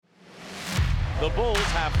The Bulls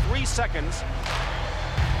have 3 seconds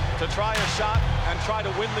to try a shot and try to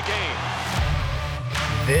win the game.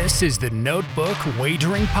 This is the Notebook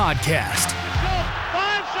Wagering Podcast. Go!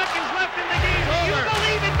 5 seconds left in the game. Do you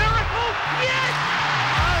believe in miracles? Yes!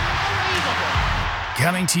 Unbelievable.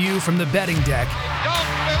 Coming to you from the betting deck. Don't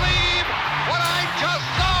believe what I just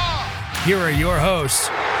saw. Here are your hosts.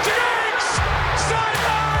 Diggs!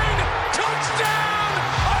 Sideline! Touchdown!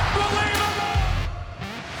 Unbelievable!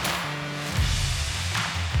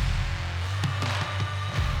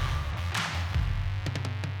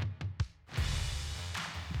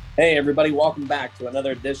 Hey everybody, welcome back to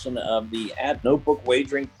another edition of the At Notebook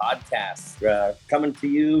Wagering Podcast. Coming to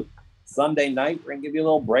you Sunday night. We're going to give you a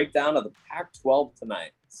little breakdown of the Pac-12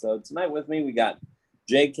 tonight. So tonight with me, we got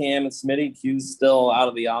J-Cam and Smitty. Q's still out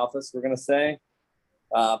of the office, we're going to say.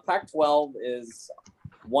 Pac-12 is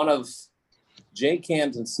one of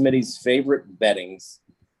J-Cam's and Smitty's favorite bettings.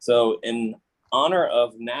 So in honor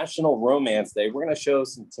of National Romance Day, we're going to show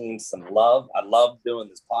some teams some love. I love doing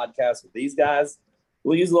this podcast with these guys.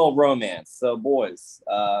 We'll use a little romance. So, boys,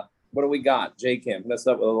 what do we got? J-Cam, let's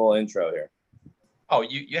start with a little intro here. Oh,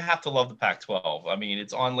 you have to love the Pac-12. I mean,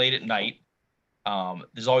 it's on late at night.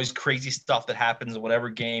 There's always crazy stuff that happens in whatever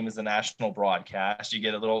game is the national broadcast. You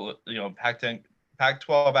get a little,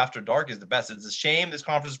 Pac-12 after dark is the best. It's a shame this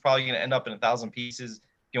conference is probably going to end up in 1,000 pieces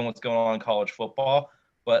given what's going on in college football.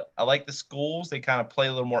 But I like the schools. They kind of play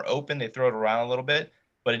a little more open. They throw it around a little bit.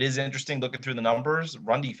 But it is interesting looking through the numbers.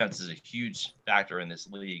 Run defense is a huge factor in this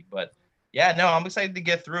league. But, yeah, no, I'm excited to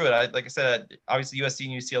get through it. Like I said, obviously USC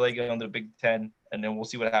and UCLA go into the Big Ten, and then we'll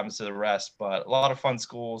see what happens to the rest. But a lot of fun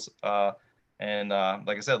schools. And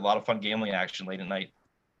like I said, a lot of fun gambling action late at night.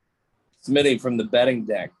 Smitty from the betting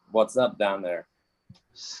deck, what's up down there?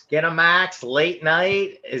 Skinamax, late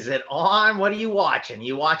night. Is it on? What are you watching?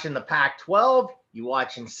 You watching the Pac-12? You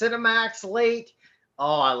watching Cinemax late?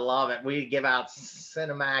 Oh, I love it. We give out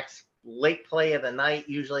Cinemax late play of the night,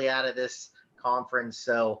 usually out of this conference.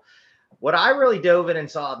 So what I really dove in and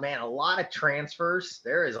saw, man, a lot of transfers.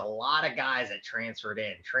 There is a lot of guys that transferred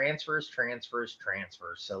in. Transfers.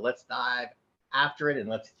 So let's dive after it and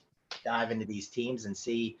let's dive into these teams and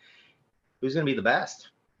see who's going to be the best.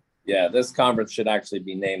 Yeah, this conference should actually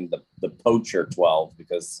be named the Poacher 12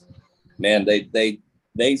 because, man,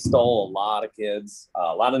 they stole a lot of kids.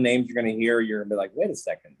 A lot of names you're going to hear. You're going to be like, wait a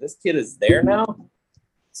second, this kid is there now?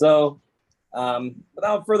 So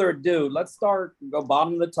without further ado, let's go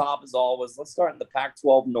bottom to the top as always. Let's start in the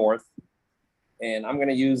Pac-12 North. And I'm going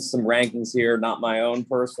to use some rankings here, not my own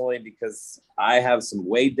personally, because I have some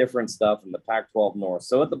way different stuff in the Pac-12 North.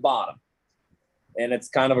 So at the bottom, and it's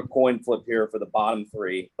kind of a coin flip here for the bottom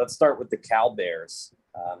three. Let's start with the Cal Bears.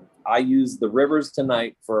 I used the Rivers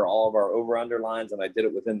tonight for all of our over-under lines, and I did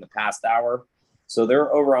it within the past hour. So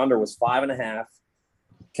their over-under was 5.5.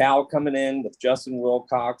 Cal coming in with Justin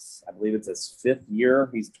Wilcox. I believe it's his 5th year.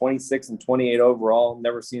 He's 26 and 28 overall.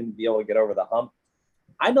 Never seen him be able to get over the hump.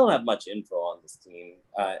 I don't have much info on this team,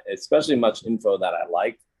 especially much info that I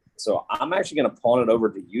like. So I'm actually going to pawn it over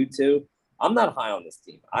to you two. I'm not high on this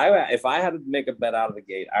team. If I had to make a bet out of the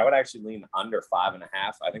gate, I would actually lean under 5.5.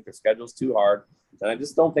 I think their schedule's too hard. And I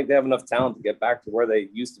just don't think they have enough talent to get back to where they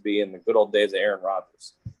used to be in the good old days of Aaron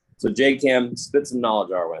Rodgers. So, J-Cam, spit some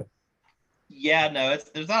knowledge our way. Yeah, no,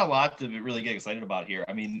 there's not a lot to really get excited about here.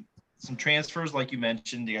 I mean, some transfers, like you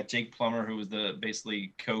mentioned. You got Jake Plummer, who was the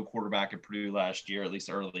basically co-quarterback at Purdue last year, at least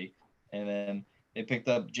early. And then they picked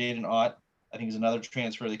up Jaden Ott. I think he's another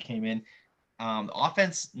transfer that came in. The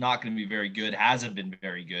offense not going to be very good, hasn't been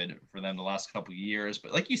very good for them the last couple of years.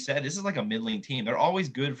 But like you said, this is like a middling team. They're always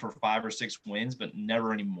good for 5 or 6 wins, but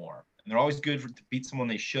never anymore. And they're always good to beat someone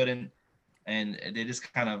they shouldn't. And they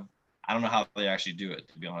just kind of, I don't know how they actually do it,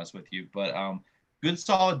 to be honest with you. But good,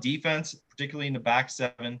 solid defense, particularly in the back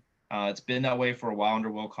seven. It's been that way for a while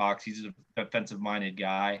under Wilcox. He's a defensive-minded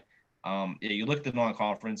guy. You looked at the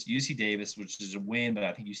non-conference, UC Davis, which is a win, but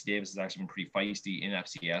I think UC Davis has actually been pretty feisty in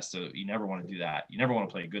FCS, so you never want to do that. You never want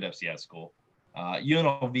to play a good FCS school.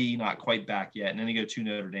 UNLV, not quite back yet, and then they go to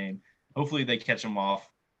Notre Dame. Hopefully they catch them off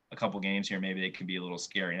a couple games here. Maybe they can be a little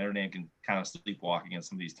scary. Notre Dame can kind of sleepwalk against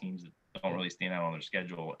some of these teams that don't really stand out on their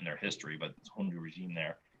schedule in their history, but it's a whole new regime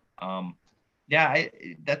there. I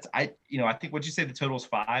think, what'd you say the total is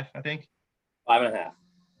 5, I think? 5.5.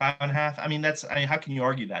 5.5. I mean, how can you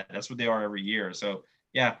argue that? That's what they are every year. So,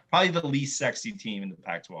 yeah, probably the least sexy team in the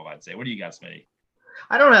Pac-12, I'd say. What do you got, Smitty?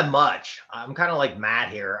 I don't have much. I'm kind of like Matt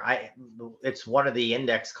here. It's one of the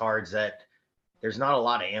index cards that there's not a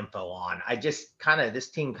lot of info on. This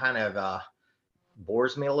team kind of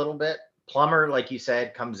bores me a little bit. Plummer, like you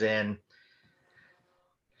said, comes in.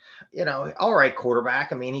 All right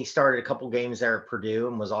quarterback. I mean, he started a couple games there at Purdue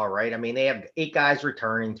and was all right. I mean, they have 8 guys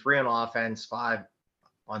returning, 3 on offense, 5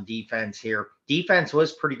 on defense here. Defense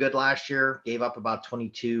was pretty good last year, gave up about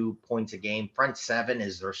 22 points a game. Front 7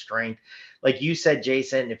 is their strength. Like you said,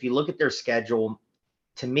 Jason, if you look at their schedule,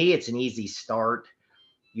 to me, it's an easy start.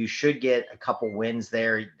 You should get a couple wins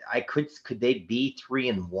there. Could they be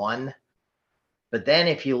 3-1? But then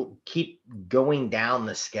if you keep going down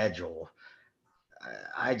the schedule,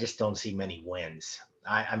 I just don't see many wins.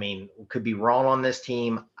 I mean, could be wrong on this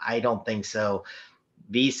team. I don't think so.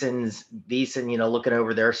 Beeson, looking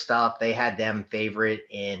over their stuff, they had them favorite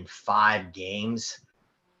in 5 games.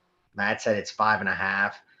 Matt said it's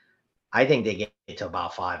 5.5. I think they get to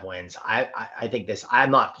about 5 wins. I think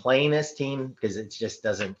I'm not playing this team because it just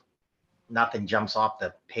nothing jumps off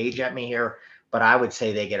the page at me here, but I would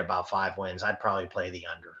say they get about 5 wins. I'd probably play the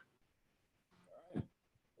under.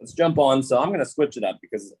 Let's jump on. So I'm going to switch it up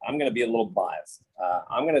because I'm going to be a little biased.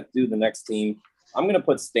 I'm going to do the next team. I'm going to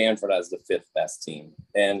put Stanford as the 5th best team.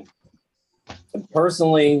 And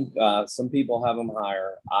personally, some people have them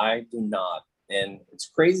higher. I do not. And it's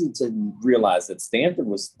crazy to realize that Stanford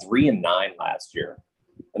was 3-9 last year.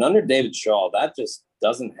 And under David Shaw, that just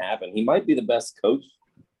doesn't happen. He might be the best coach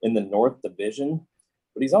in the North Division,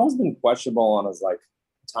 but he's always been questionable on his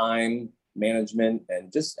time management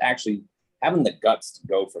and just actually having the guts to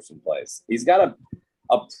go for some plays. He's got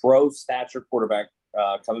a pro stature quarterback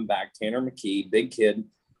coming back, Tanner McKee, big kid.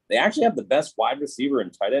 They actually have the best wide receiver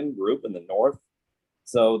and tight end group in the North.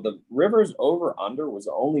 So the Rivers over under was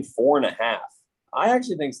only 4.5. I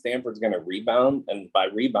actually think Stanford's going to rebound. And by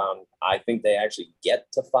rebound, I think they actually get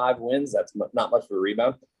to 5 wins. That's not much of a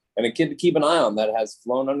rebound. And a kid to keep an eye on that has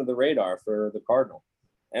flown under the radar for the Cardinal.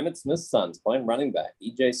 Emmitt Smith's son's playing running back.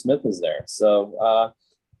 E.J. Smith is there. So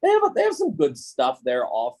they have some good stuff there,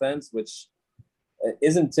 offense, which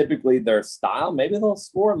isn't typically their style. Maybe they'll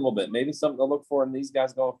score a little bit. Maybe something to look for in these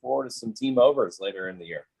guys going forward is some team overs later in the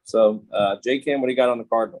year. So, J-Cam, what do you got on the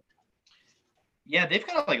Cardinal? Yeah, they've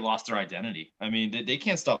kind of lost their identity. I mean, they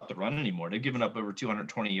can't stop the run anymore. They've given up over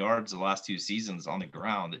 220 yards the last 2 seasons on the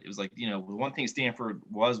ground. It was the one thing Stanford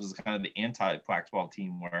was kind of the anti-Pac-12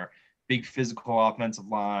 team where big physical offensive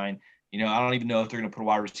line. I don't even know if they're going to put a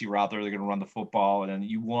wide receiver out there. They're going to run the football, and then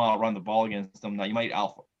you will not run the ball against them. Now, you might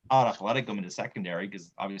out-athletic them in the secondary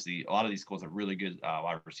because obviously a lot of these schools have really good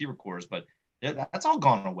wide receiver cores, but that's all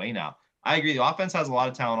gone away now. I agree. The offense has a lot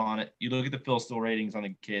of talent on it. You look at the Phil Steele ratings on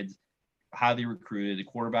the kids, highly recruited. The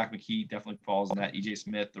quarterback, McKee, definitely falls in that. E.J.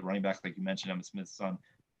 Smith, the running back, like you mentioned, Emmitt Smith's son,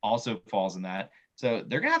 also falls in that. So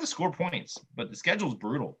they're going to have to score points, but the schedule's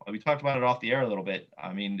brutal. We talked about it off the air a little bit.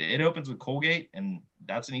 I mean, it opens with Colgate, and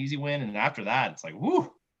that's an easy win. And after that, it's a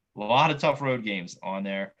lot of tough road games on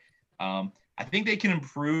there. I think they can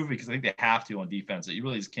improve because I think they have to on defense. You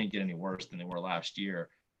really just can't get any worse than they were last year.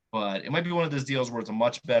 But it might be one of those deals where it's a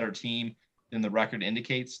much better team than the record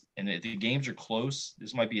indicates. And if the games are close,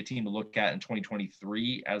 this might be a team to look at in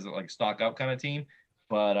 2023 as a stock up kind of team.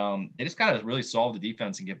 But they just got to really solve the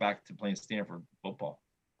defense and get back to playing Stanford football.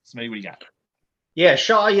 So maybe what do you got? Yeah,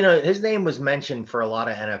 Shaw, his name was mentioned for a lot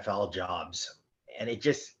of NFL jobs. And it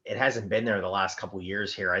hasn't been there the last couple of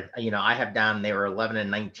years here. I have down they were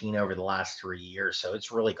 11-19 over the last 3 years. So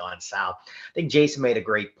it's really gone south. I think Jason made a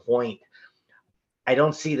great point. I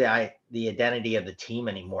don't see the identity of the team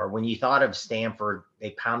anymore. When you thought of Stanford,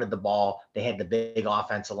 they pounded the ball. They had the big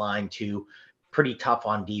offensive line too, pretty tough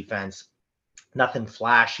on defense. Nothing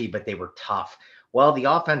flashy, but they were tough. Well, the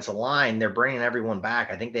offensive line, they're bringing everyone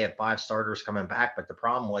back. I think they have 5 starters coming back, but the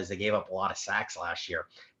problem was they gave up a lot of sacks last year.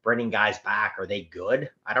 Bringing guys back, are they good?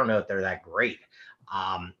 I don't know if they're that great.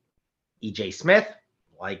 E.J. Smith,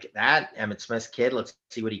 like that. Emmitt Smith's kid, let's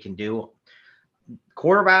see what he can do.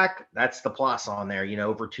 Quarterback, that's the plus on there.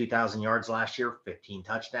 Over 2,000 yards last year, 15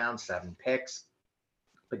 touchdowns, 7 picks.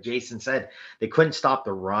 But Jason said they couldn't stop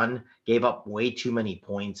the run, gave up way too many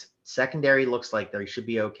points. Secondary looks like they should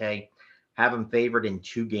be okay. Have them favored in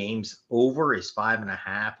 2 games. Over is 5.5.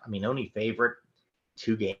 I mean, only favorite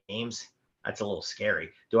 2 games. That's a little scary.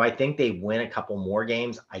 Do I think they win a couple more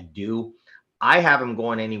games? I do. I have them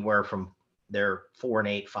going anywhere from their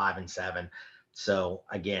 4-8, 5-7. So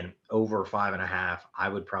again, over 5.5. I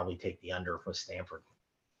would probably take the under for Stanford.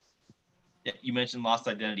 Yeah, you mentioned lost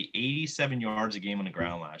identity. 87 yards a game on the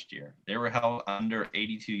ground last year. They were held under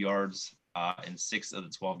 82 yards in 6 of the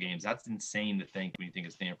 12 games. That's insane to think when you think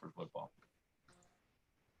of Stanford football.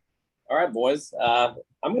 All right, boys. I'm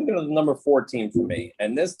going to go to the number 14 for me.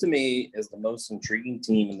 And this, to me, is the most intriguing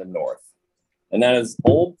team in the North. And that is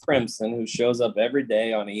Old Crimson, who shows up every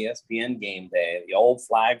day on ESPN Game Day, the old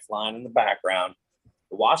flag flying in the background.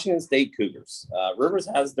 The Washington State Cougars. Rivers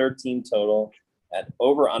has their team total at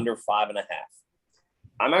over under 5.5.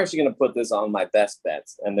 I'm actually going to put this on my best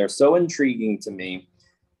bets, and they're so intriguing to me.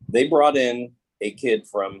 They brought in a kid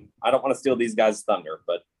from, I don't want to steal these guys' thunder,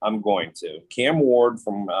 but I'm going to. Cam Ward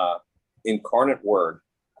from Incarnate Word,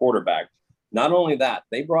 quarterback. Not only that,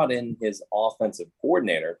 they brought in his offensive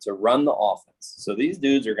coordinator to run the offense. So these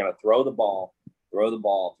dudes are going to throw the ball.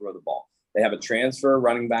 They have a transfer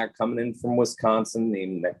running back coming in from Wisconsin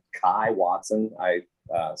named Kai Watson.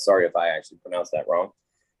 Sorry if I actually pronounced that wrong.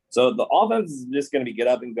 So the offense is just going to be get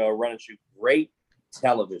up and go, run and shoot. Great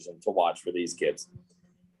television to watch for these kids.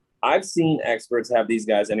 I've seen experts have these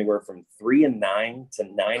guys anywhere from 3-9 to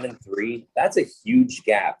 9-3. That's a huge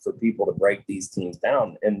gap for people to break these teams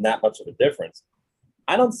down and that much of a difference.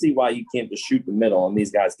 I don't see why you can't just shoot the middle and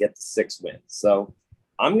these guys get to 6 wins. So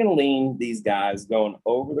I'm going to lean these guys going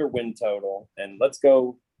over their win total. And let's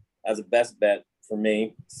go as a best bet for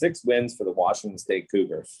me, 6 wins for the Washington State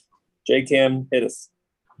Cougars. J-Cam, hit us.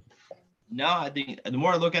 No, I think the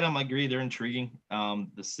more I look at them, I agree. They're intriguing.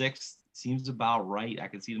 The 6 seems about right. I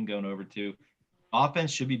can see them going over 2.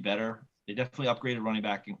 Offense should be better. They definitely upgraded running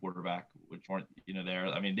back and quarterback, which weren't, there.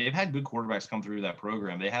 I mean, they've had good quarterbacks come through that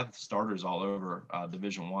program. They have starters all over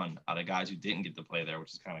Division I out of guys who didn't get to play there,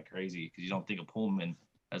 which is kind of crazy because you don't think of Pullman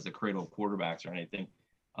as the cradle of quarterbacks or anything.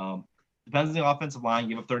 Depends on the offensive line.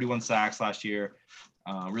 Gave up 31 sacks last year.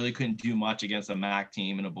 Really couldn't do much against a MAC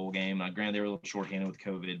team in a bowl game. Granted, they were a little shorthanded with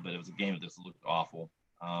COVID, but it was a game that just looked awful.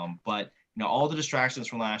 But all the distractions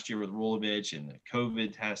from last year with Rolovich and the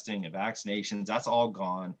COVID testing and vaccinations, that's all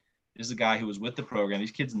gone. This is a guy who was with the program.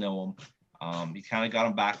 These kids know him. He kind of got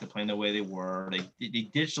them back to playing the way they were. They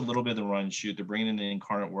ditched a little bit of the run and shoot. They're bringing in the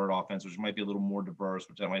Incarnate Word offense, which might be a little more diverse,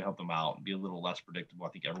 which that might help them out and be a little less predictable. I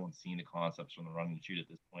think everyone's seen the concepts from the run and shoot at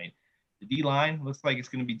this point. The D-line looks like it's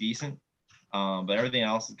going to be decent, but everything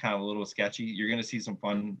else is kind of a little sketchy. You're going to see some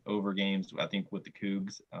fun over games, I think, with the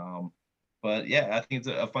Cougs. But, yeah, I think it's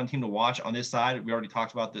a fun team to watch. On this side, we already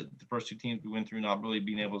talked about the first 2 teams we went through not really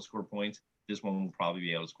being able to score points. This one will probably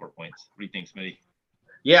be able to score points. What do you think, Smitty?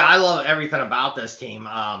 Yeah, I love everything about this team.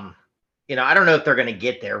 I don't know if they're going to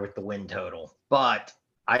get there with the win total, but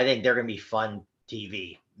I think they're going to be fun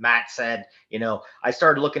TV. Matt said, I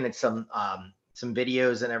started looking at some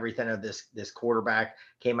videos and everything of this quarterback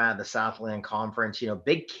came out of the Southland Conference,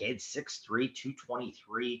 big kid, 6'3",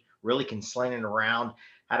 223, really can sling it around,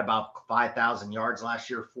 had about 5,000 yards last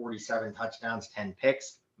year, 47 touchdowns, 10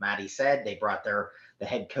 picks. Matty said they brought the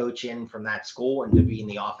head coach in from that school and to be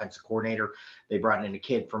the offensive coordinator. They brought in a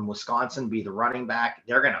kid from Wisconsin, be the running back.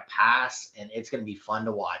 They're going to pass, and it's going to be fun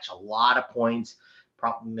to watch. A lot of points,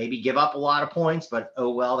 probably maybe give up a lot of points, but oh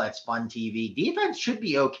well, that's fun TV. Defense should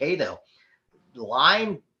be okay, though. The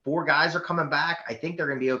line, 4 guys are coming back. I think they're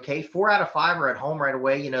going to be okay. 4 out of 5 are at home right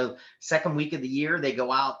away. Second week of the year, they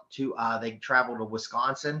go out to they travel to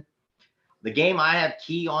Wisconsin. The game I have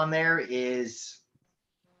key on there is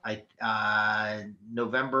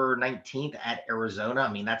November 19th at Arizona.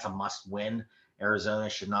 I mean, that's a must win. Arizona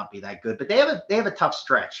should not be that good, but they have a tough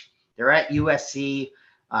stretch. They're at USC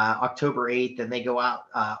October 8th, then they go out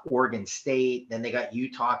Oregon State, then they got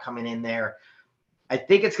Utah coming in there. I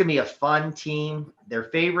think it's going to be a fun team. They're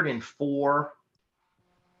favored in 4,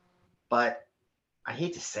 but I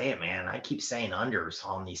hate to say it, man. I keep saying unders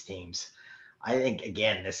on these teams. I think,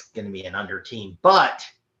 again, this is going to be an under team, but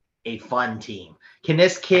a fun team. Can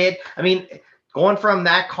this kid, going from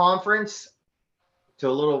that conference to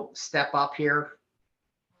a little step up here,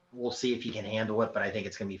 we'll see if he can handle it, but I think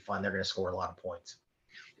it's going to be fun. They're going to score a lot of points.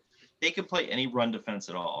 They can play any run defense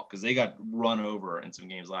at all because they got run over in some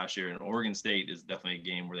games last year. And Oregon State is definitely a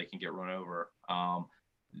game where they can get run over.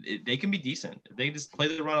 They can be decent. If they just play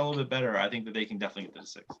the run a little bit better, I think that they can definitely get to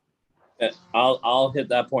 6. I'll hit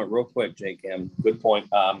that point real quick, J-Cam. Good point.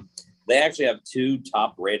 They actually have 2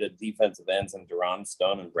 top-rated defensive ends in Deron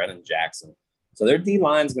Stone and Brennan Jackson. So their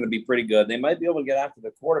D-line is going to be pretty good. They might be able to get after the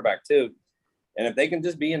quarterback, too. And if they can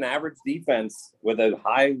just be an average defense with a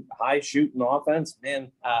high shooting offense, man,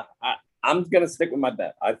 I'm going to stick with my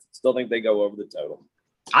bet. I still think they go over the total.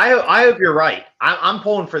 I hope you're right. I'm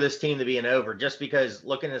pulling for this team to be an over just because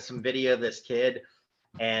looking at some video of this kid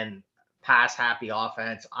and pass happy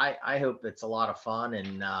offense, I hope it's a lot of fun.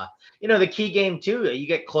 And, the key game, too, you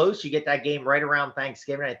get close. You get that game right around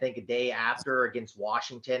Thanksgiving. I think a day after against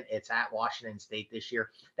Washington. It's at Washington State this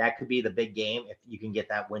year. That could be the big game if you can get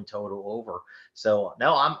that win total over. So,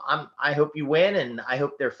 no, I hope you win, and I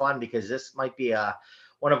hope they're fun because this might be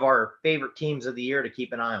one of our favorite teams of the year to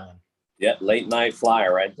keep an eye on. Yeah, late night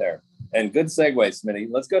flyer right there. And good segue, Smitty.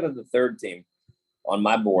 Let's go to the third team on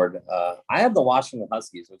my board. I have the Washington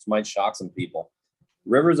Huskies, which might shock some people.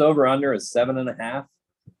 Rivers over under is 7.5.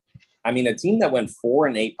 I mean, a team that went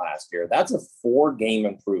 4-8 last year, that's a 4-game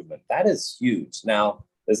improvement. That is huge. Now,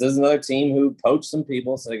 this is another team who poached some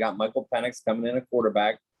people. So they got Michael Penix coming in at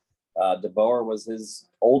quarterback. DeBoer was his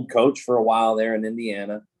old coach for a while there in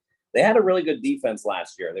Indiana. They had a really good defense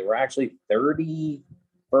last year. They were actually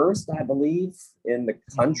 31st, I believe, in the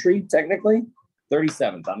country, technically.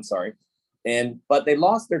 37th, I'm sorry. But they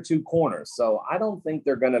lost their 2 corners. So I don't think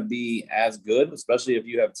they're going to be as good, especially if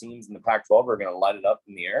you have teams in the Pac-12 who are going to light it up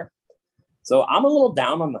in the air. So I'm a little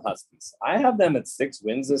down on the Huskies. I have them at 6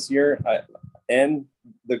 wins this year. And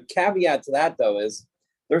the caveat to that, though, is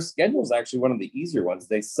their schedule is actually one of the easier ones.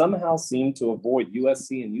 They somehow seem to avoid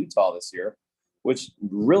USC and Utah this year, which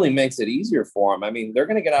really makes it easier for them. I mean, they're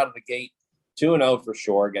going to get out of the gate 2-0 for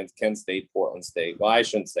sure against Kent State, Portland State. Well, I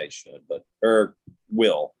shouldn't say should, but or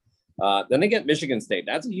will. Then they get Michigan State.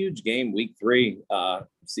 That's a huge game, week 3.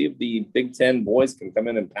 See if the Big Ten boys can come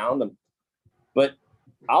in and pound them. But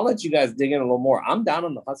I'll let you guys dig in a little more. I'm down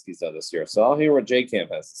on the Huskies, though, this year, so I'll hear what J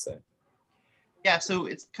Camp has to say. Yeah, so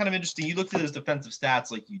it's kind of interesting. You looked at his defensive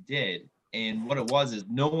stats like you did, and what it was is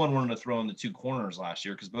no one wanted to throw in the 2 corners last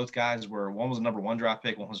year because both guys one was a number 1 draft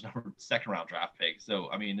pick, one was a number 2nd round draft pick. So,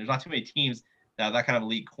 I mean, there's not too many teams that have that kind of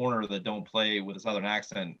elite corner that don't play with a Southern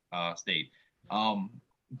accent state.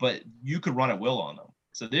 But you could run at will on them.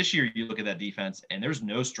 So this year you look at that defense, and there's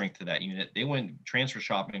no strength to that unit. They went transfer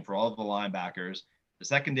shopping for all of the linebackers. The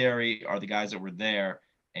secondary are the guys that were there,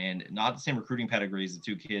 and not the same recruiting pedigree as the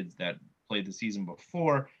 2 kids that played the season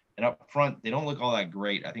before. And up front, they don't look all that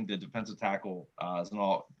great. I think the defensive tackle is an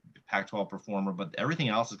all Pac-12 performer, but everything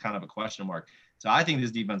else is kind of a question mark. So I think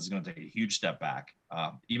this defense is going to take a huge step back,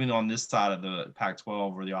 even on this side of the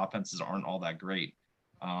Pac-12 where the offenses aren't all that great.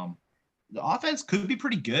 The offense could be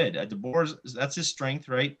pretty good. DeBoer, that's his strength,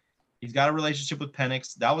 right? He's got a relationship with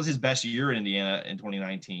Penix. That was his best year in Indiana in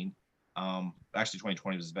 2019. Actually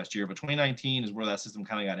 2020 was his best year, but 2019 is where that system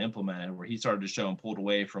kind of got implemented, where he started to show and pulled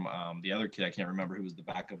away from the other kid. I can't remember who was the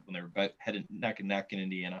backup when they were headed neck and neck in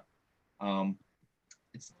Indiana.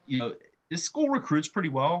 It's, this school recruits pretty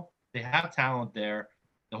well. They have talent there.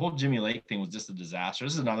 The whole Jimmy Lake thing was just a disaster.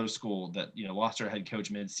 This is another school that, lost their head coach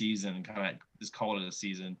mid-season and kind of just called it a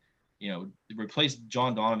season. Replace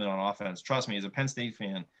John Donovan on offense. Trust me, as a Penn State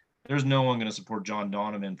fan, there's no one going to support John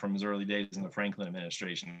Donovan from his early days in the Franklin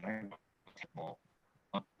administration.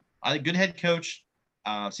 A good head coach,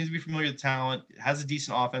 seems to be familiar with talent, has a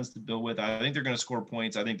decent offense to build with. I think they're going to score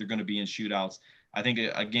points. I think they're going to be in shootouts. I think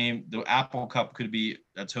a game, the Apple Cup could be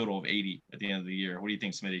a total of 80 at the end of the year. What do you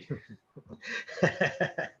think, Smitty?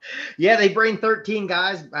 Yeah, they bring 13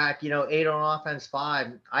 guys back, 8 on offense,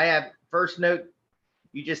 5. I have first note.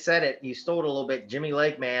 You just said it. You stole it a little bit. Jimmy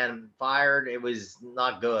Lake, man, fired. It was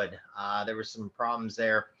not good. There were some problems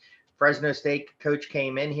there. Fresno State coach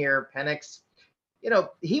came in here, Penix.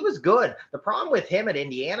 He was good. The problem with him at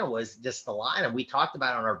Indiana was just the line, and we talked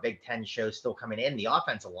about it on our Big Ten show still coming in. The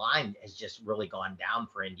offensive line has just really gone down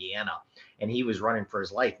for Indiana, and he was running for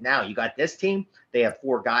his life. Now you got this team. They have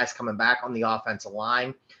 4 guys coming back on the offensive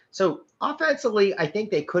line. So offensively, I think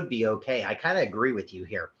they could be okay. I kind of agree with you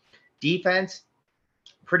here. Defense,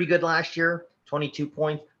 pretty good last year, 22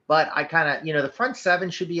 points. But I kind of, the front 7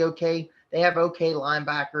 should be okay. They have okay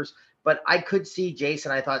linebackers. But I could see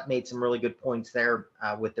Jason, I thought, made some really good points there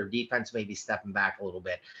with their defense maybe stepping back a little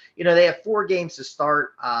bit. They have 4 games to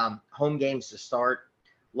start, home games to start.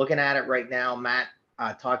 Looking at it right now, Matt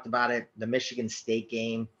talked about it, the Michigan State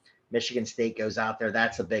game. Michigan State goes out there.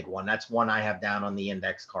 That's a big one. That's one I have down on the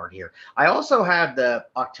index card here. I also have the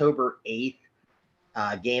October 8th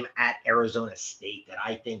game at Arizona State that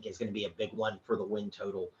I think is going to be a big one for the win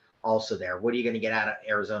total also there. What are you going to get out of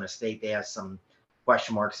Arizona State? They have some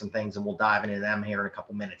question marks, some things, and we'll dive into them here in a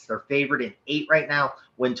couple minutes. They're favored in 8 right now.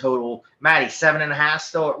 Win total, Maddie, 7.5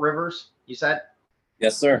 still at Rivers, you said?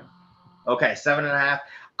 Yes, sir. Okay, 7.5.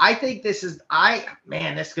 I think this is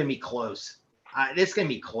this is going to be close. This is going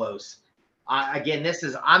to be close. Again,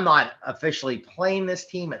 I'm not officially playing this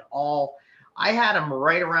team at all. I had them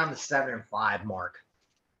right around the 7-5 mark.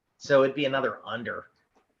 So it'd be another under.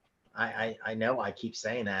 I know I keep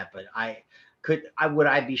saying that, but would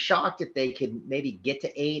I be shocked if they could maybe get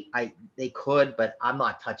to 8? They could, but I'm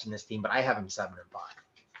not touching this team, but I have them 7-5.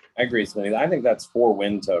 I agree, Smitty. I think that's 4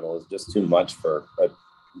 win total is just too much for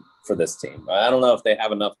this team. I don't know if they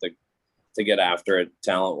have enough to get after it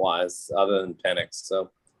talent-wise other than Penix. So,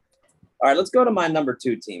 all right, let's go to my number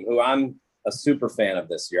 2 team, who I'm a super fan of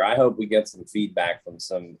this year. I hope we get some feedback from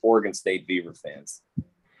some Oregon State Beaver fans.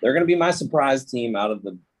 They're going to be my surprise team out of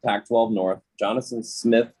the Pac-12 North. Jonathan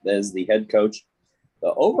Smith is the head coach.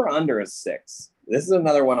 The over-under is 6. This is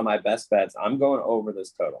another one of my best bets. I'm going over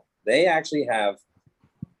this total. They actually have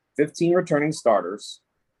 15 returning starters,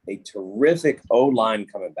 a terrific O-line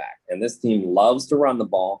coming back, and this team loves to run the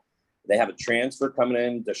ball. They have a transfer coming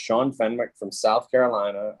in, Deshaun Fenwick from South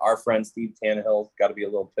Carolina. Our friend Steve Tannehill got to be a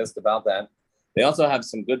little pissed about that. They also have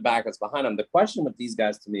some good backups behind them. The question with these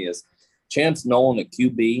guys to me is Chance Nolan at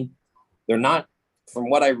QB. They're not, from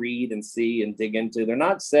what I read and see and dig into, they're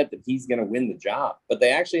not set that he's going to win the job, but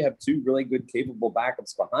they actually have two really good, capable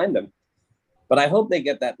backups behind them. But I hope they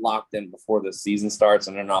get that locked in before the season starts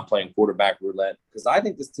and they're not playing quarterback roulette, because I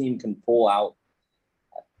think this team can pull out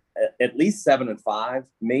at least 7-5,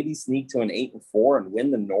 maybe sneak to an 8-4 and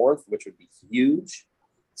win the North, which would be huge.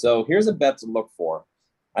 So here's a bet to look for.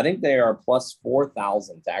 I think they are plus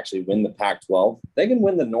 4,000 to actually win the Pac-12. They can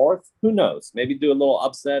win the North. Who knows? Maybe do a little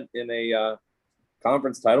upset in a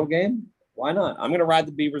conference title game. Why not? I'm going to ride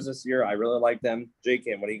the Beavers this year. I really like them.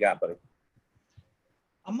 J.K., what do you got, buddy?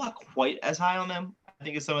 I'm not quite as high on them, I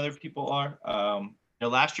think, as some other people are.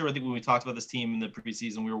 Last year, I think when we talked about this team in the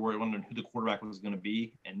preseason, we were wondering who the quarterback was going to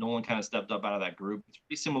be, and Nolan kind of stepped up out of that group. It's a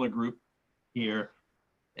pretty similar group here.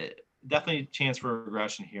 Definitely a chance for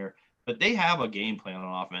regression here. But they have a game plan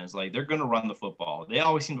on offense. Like, they're going to run the football. They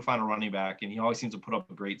always seem to find a running back, and he always seems to put up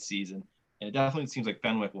a great season. And it definitely seems like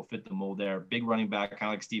Fenwick will fit the mold there. Big running back, kind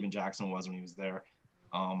of like Steven Jackson was when he was there.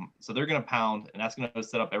 So they're going to pound, and that's going to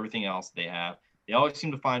set up everything else they have. They always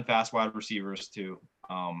seem to find fast wide receivers too,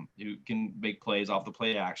 who can make plays off the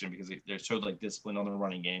play action because they showed like discipline on the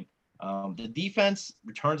running game. The defense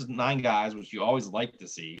returns 9 guys, which you always like to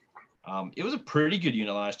see. It was a pretty good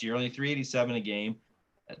unit last year, only 387 a game,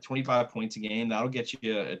 at 25 points a game. That'll get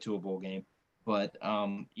you to a bowl game. But,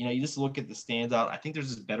 you just look at the standout. I think there's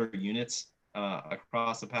just better units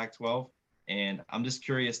across the Pac-12. And I'm just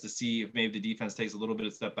curious to see if maybe the defense takes a little bit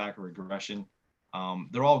of step back or regression.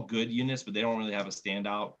 They're all good units, but they don't really have a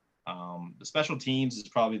standout. The special teams is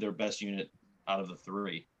probably their best unit out of the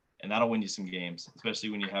 3, and that'll win you some games, especially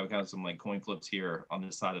when you have kind of some like coin flips here on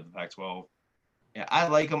this side of the Pac-12. Yeah, I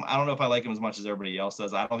like them. I don't know if I like them as much as everybody else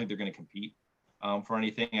does. I don't think they're going to compete for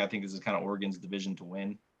anything. I think this is kind of Oregon's division to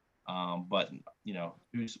win. But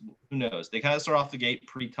who knows? They kind of start off the gate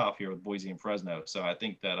pretty tough here with Boise and Fresno, so I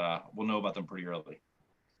think that we'll know about them pretty early.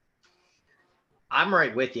 I'm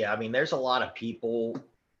right with you. I mean, there's a lot of people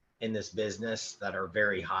in this business that are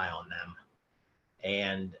very high on them.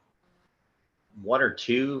 And 1 or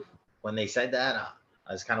 2, when they said that,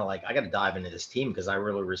 I was kind of like, I got to dive into this team because I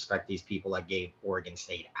really respect these people that gave Oregon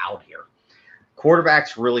State out here.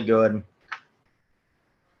 Quarterback's really good.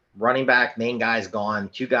 Running back, main guy's gone.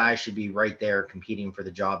 2 guys should be right there competing for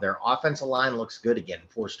the job. Their offensive line looks good again.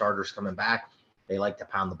 4 starters coming back. They like to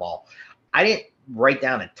pound the ball. I didn't write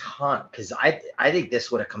down a ton because I think this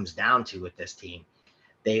is what it comes down to with this team.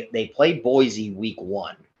 They play Boise week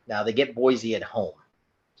 1. Now they get Boise at home,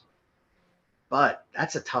 but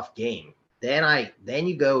that's a tough game. Then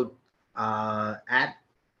you go I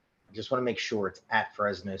just want to make sure it's at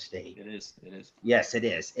Fresno State. It is. Yes, it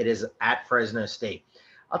is. It is at Fresno State.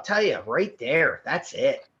 I'll tell you right there, that's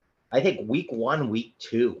it. I think week 1, week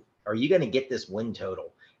 2, are you going to get this win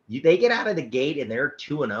total? They get out of the gate and they're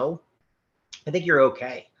 2-0. I think you're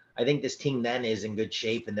okay. I think this team then is in good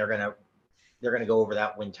shape and they're gonna go over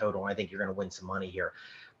that win total. And I think you're gonna win some money here.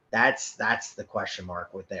 That's the question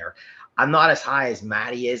mark with there. I'm not as high as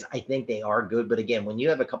Maddie is. I think they are good, but again, when you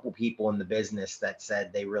have a couple people in the business that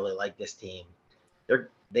said they really like this team,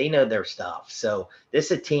 they know their stuff. So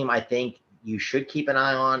this is a team I think you should keep an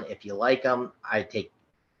eye on. If you like them, I take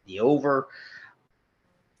the over.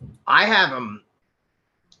 I have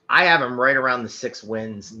them right around the 6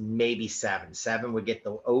 wins, maybe 7. 7 would get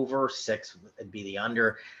the over, 6 would be the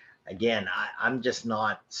under. Again, I'm just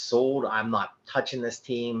not sold. I'm not touching this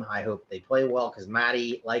team. I hope they play well because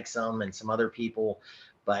Maddie likes them and some other people.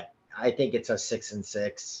 But I think it's a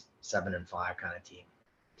 6-6, 7-5 kind of team.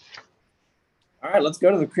 All right, let's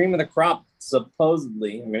go to the cream of the crop,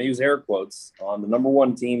 supposedly. I'm going to use air quotes on the number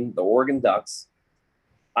 1 team, the Oregon Ducks.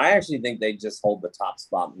 I actually think they just hold the top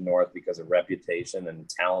spot in the North because of reputation and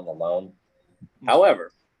talent alone.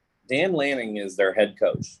 However, Dan Lanning is their head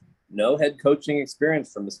coach. No head coaching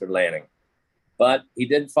experience from Mr. Lanning. But he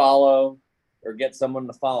did follow or get someone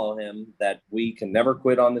to follow him that we can never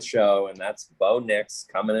quit on the show, and that's Bo Nix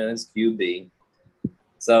coming in as QB.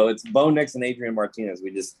 So it's Bo Nix and Adrian Martinez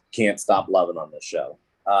we just can't stop loving on this show.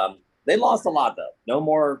 They lost a lot, though. No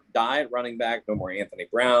more Dye at running back, no more Anthony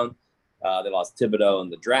Brown. They lost Thibodeau in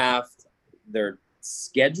the draft. Their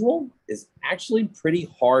schedule is actually pretty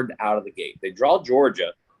hard out of the gate. They draw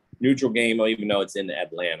Georgia, neutral game, even though it's in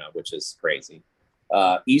Atlanta, which is crazy.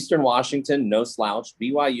 Eastern Washington, no slouch,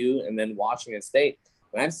 BYU, and then Washington State.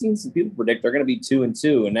 And I've seen some people predict they're going to be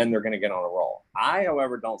 2-2, and then they're going to get on a roll. I,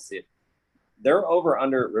 however, don't see it. Their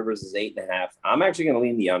over/under at Rivers is 8.5. I'm actually going to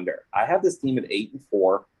lean the under. I have this team at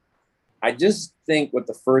 8-4. I just think with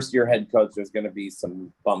the first-year head coach, there's going to be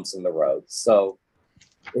some bumps in the road. So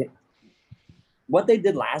what they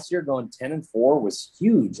did last year, going 10-4, was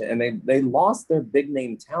huge, and they lost their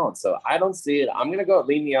big-name talent. So I don't see it. I'm going to go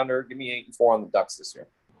lean the under. Give me 8-4 on the Ducks this year.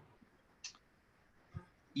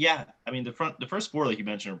 Yeah, I mean the first four, like you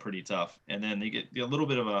mentioned, are pretty tough, and then they get a little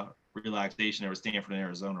bit of a relaxation there with Stanford and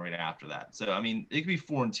Arizona right after that. So I mean, it could be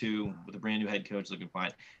 4-2 with a brand new head coach looking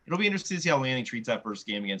fine. It'll be interesting to see how Lanning treats that first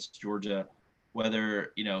game against Georgia.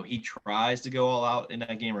 Whether he tries to go all out in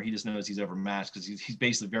that game, or he just knows he's overmatched because he's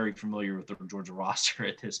basically very familiar with the Georgia roster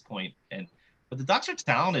at this point. But the Ducks are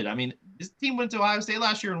talented. I mean, this team went to Ohio State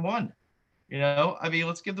last year and won. I mean,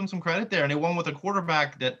 let's give them some credit there. And they won with a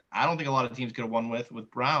quarterback that I don't think a lot of teams could have won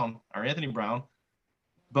with Brown, or Anthony Brown.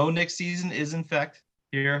 Bo Nix season is in fact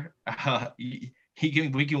here.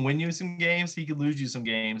 We can win you some games. He can lose you some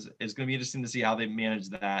games. It's going to be interesting to see how they manage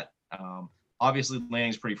that. Obviously,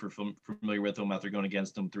 Lanning's pretty familiar with him after going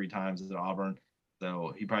against him 3 times at Auburn.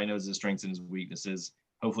 So he probably knows his strengths and his weaknesses.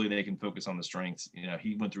 Hopefully they can focus on the strengths.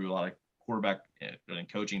 He went through a lot of quarterback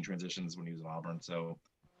and coaching transitions when he was at Auburn. So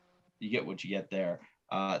you get what you get there.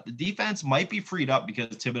 The defense might be freed up because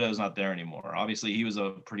Thibodeau's not there anymore. Obviously, he was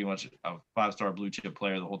pretty much a 5-star blue chip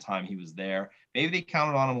player the whole time he was there. Maybe they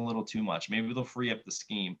counted on him a little too much. Maybe they'll free up the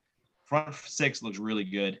scheme. Front 6 looks really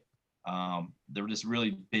good. They're just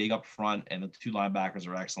really big up front, and the 2 linebackers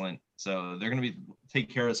are excellent. So they're going to take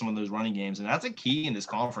care of some of those running games, and that's a key in this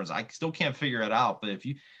conference. I still can't figure it out, but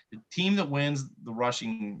the team that wins the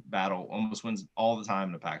rushing battle almost wins all the time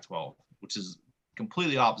in the Pac-12, which is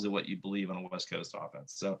completely opposite what you believe on a West Coast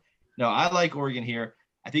offense. So, no, I like Oregon here.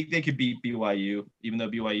 I think they could beat BYU, even though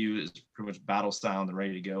BYU is pretty much battle style and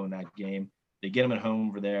ready to go in that game. They get them at home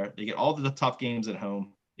over there. They get all the tough games at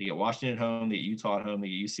home. They get Washington at home. They get Utah at home. They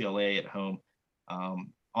get UCLA at home.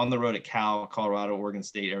 On the road at Cal, Colorado, Oregon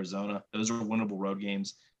State, Arizona. Those are winnable road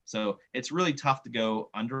games. So it's really tough to go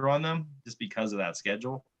under on them just because of that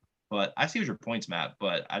schedule. But I see what your point's, Matt.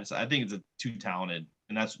 But I think it's too talented.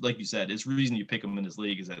 And that's, like you said, it's the reason you pick them in this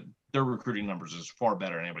league is that their recruiting numbers is far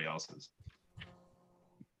better than anybody else's.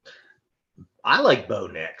 I like Bo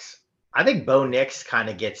Nix. I think Bo Nix kind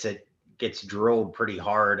of gets drilled pretty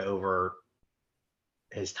hard over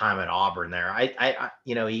his time at Auburn there.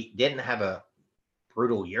 He didn't have a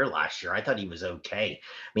brutal year last year. I thought he was okay.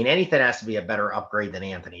 I mean, anything has to be a better upgrade than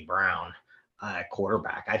Anthony Brown,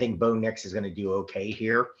 quarterback. I think Bo Nix is going to do okay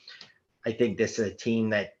here. I think this is a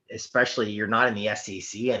team that, especially you're not in the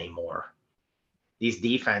SEC anymore. These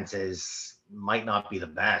defenses might not be the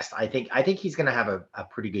best. I think he's going to have a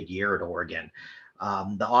pretty good year at Oregon.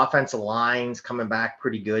 The offensive line's coming back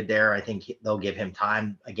pretty good there. I think they'll give him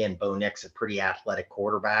time. Again, Bo Nix, a pretty athletic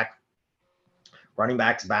quarterback. Running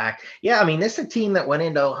back's back. Yeah, I mean, this is a team that went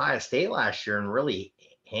into Ohio State last year and really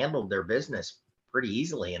handled their business pretty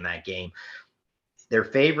easily in that game. They're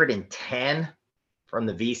favored in 10 from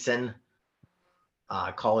the VSiN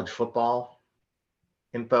college football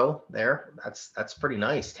info there. That's pretty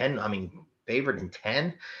nice. 10, I mean, favored in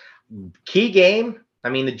 10. Key game. I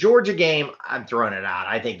mean, the Georgia game, I'm throwing it out.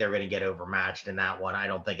 I think they're going to get overmatched in that one. I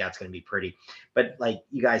don't think that's going to be pretty. But like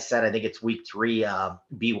you guys said, I think it's week 3,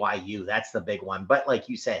 BYU. That's the big one. But like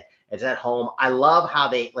you said, it's at home. I love how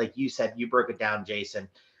they, like you said, you broke it down, Jason,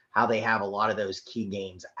 how they have a lot of those key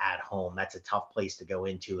games at home. That's a tough place to go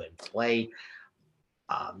into and play.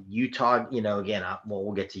 Utah, again,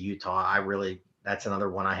 we'll get to Utah. That's another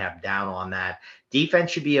one I have down on that. Defense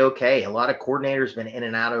should be okay. A lot of coordinators been in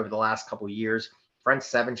and out over the last couple of years. Front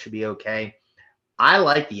 7 should be okay. I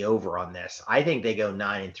like the over on this. I think they go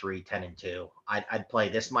 9-3, 10-2. I'd play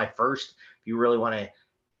this. My first, if you really want to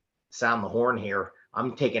sound the horn here,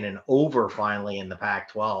 I'm taking an over finally in the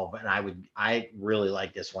Pac-12, and I really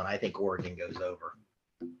like this one. I think Oregon goes over.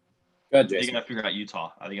 Good, They're Jason. going to figure out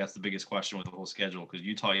Utah. I think that's the biggest question with the whole schedule because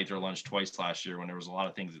Utah ate their lunch twice last year when there was a lot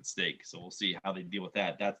of things at stake. So we'll see how they deal with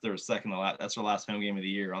that. That's their that's their last home game of the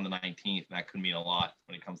year on the 19th, and that could mean a lot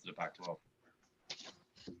when it comes to the Pac-12.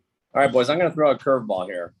 All right, boys, I'm going to throw a curveball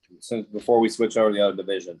here before we switch over to the other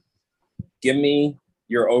division. Give me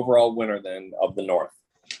your overall winner then of the North.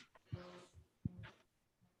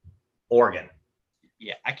 Oregon.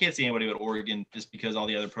 Yeah, I can't see anybody but Oregon just because all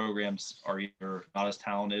the other programs are either not as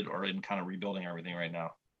talented or in kind of rebuilding everything right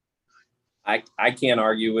now. I can't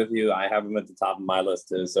argue with you. I have them at the top of my list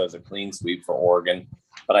too, so it's a clean sweep for Oregon.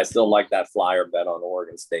 But I still like that flyer bet on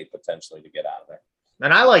Oregon State potentially to get out of there.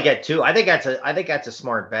 And I like it too. I think that's a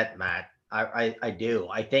smart bet, Matt. I do.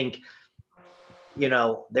 I think,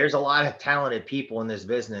 there's a lot of talented people in this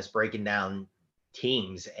business breaking down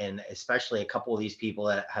teams, and especially a couple of these people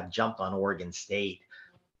that have jumped on Oregon State.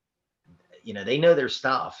 They know their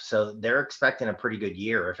stuff, so they're expecting a pretty good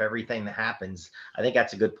year. If everything that happens, I think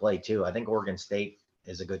that's a good play too. I think Oregon State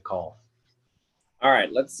is a good call. All right,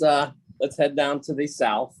 let's head down to the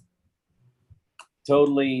South.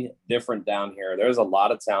 Totally different down here. There's a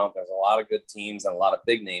lot of talent. There's a lot of good teams and a lot of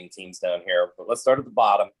big name teams down here. But let's start at the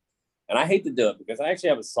bottom. And I hate to do it because I actually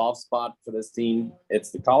have a soft spot for this team.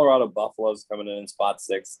 It's the Colorado Buffaloes coming in spot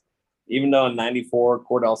 6. Even though in '94,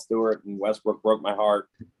 Cordell Stewart and Westbrook broke my heart,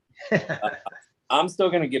 I'm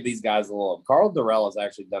still going to give these guys a little. Carl Durrell has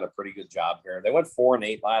actually done a pretty good job here. They went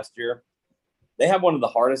 4-8 last year. They have one of the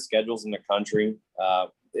hardest schedules in the country.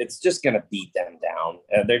 It's just going to beat them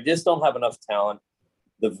down. They just don't have enough talent.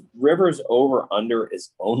 The Rivers over-under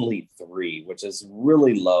is only 3, which is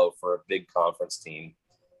really low for a big conference team.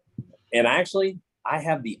 And actually, I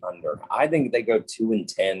have the under. I think they go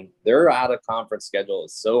 2-10. Their out-of-conference schedule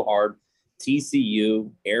is so hard.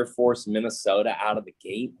 TCU, Air Force, Minnesota out of the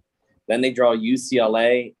gate. Then they draw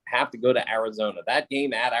UCLA, have to go to Arizona. That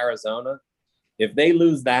game at Arizona, if they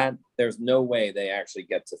lose that, there's no way they actually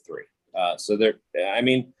get to 3.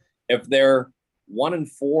 If they're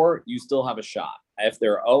 1-4, you still have a shot. If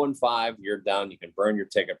they're 0-5, you're done. You can burn your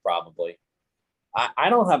ticket probably. I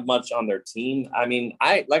don't have much on their team. I mean,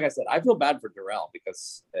 like I said, I feel bad for Durrell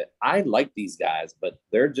because I like these guys, but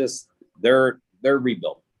they're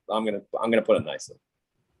rebuilt. I'm gonna put it nicely.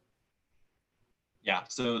 Yeah.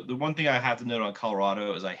 So the one thing I have to note on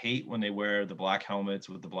Colorado is I hate when they wear the black helmets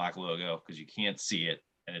with the black logo because you can't see it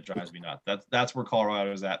and it drives me nuts. That's where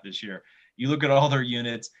Colorado is at this year. You look at all their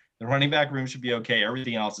units. The running back room should be okay.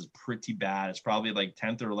 Everything else is pretty bad. It's probably like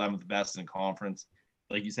 10th or 11th best in conference.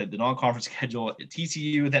 Like you said, the non-conference schedule,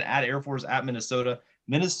 TCU, then at Air Force, at Minnesota.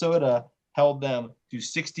 Minnesota held them to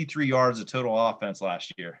 63 yards of total offense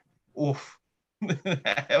last year. Oof.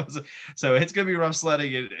 So it's going to be rough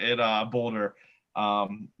sledding in Boulder.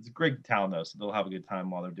 It's a great town, though, so they'll have a good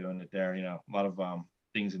time while they're doing it there. A lot of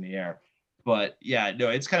things in the air. But yeah, no,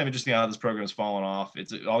 it's kind of interesting how this program has fallen off.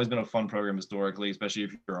 It's always been a fun program historically, especially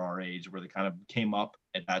if you're our age, where they kind of came up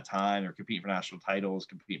at that time. They're competing for national titles,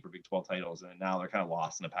 competing for Big 12 titles, and now they're kind of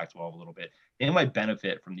lost in the Pac-12 a little bit. They might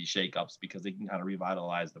benefit from these shakeups because they can kind of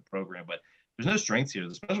revitalize the program. But there's no strengths here.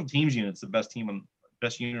 The special teams unit's the best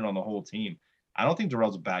unit on the whole team. I don't think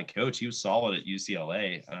Durrell's a bad coach. He was solid at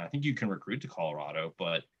UCLA, and I think you can recruit to Colorado,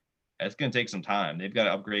 but it's going to take some time. They've got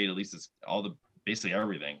to upgrade at least basically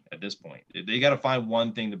everything at this point. They got to find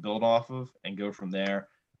one thing to build off of and go from there.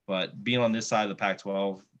 But being on this side of the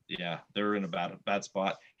Pac-12, yeah, they're in a bad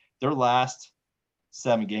spot. Their last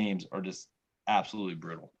 7 games are just absolutely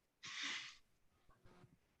brutal.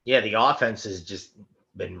 Yeah, the offense has just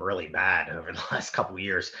been really bad over the last couple of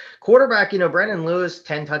years. Quarterback, Brendan Lewis,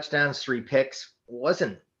 10 touchdowns, 3 picks.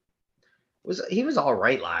 He was all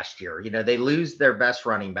right last year. They lose their best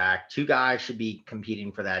running back. 2 guys should be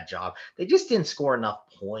competing for that job. They just didn't score enough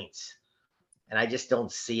points. And I just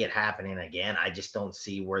don't see it happening again. I just don't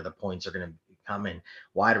see where the points are going to come in.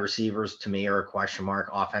 Wide receivers, to me, are a question mark.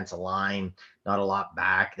 Offensive line, not a lot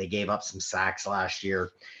back. They gave up some sacks last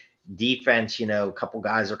year. Defense, a couple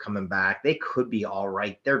guys are coming back. They could be all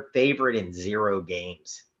right. They're favored in 0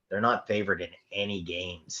 games. They're not favored in any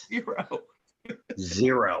games.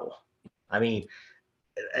 0. I mean,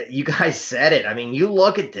 you guys said it. I mean, you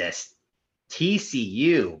look at this.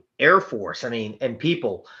 TCU, Air Force. I mean, and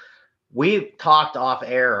people, we've talked off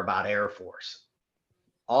air about Air Force.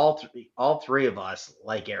 All three of us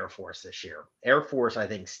like Air Force this year. Air Force, I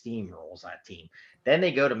think, steamrolls that team. Then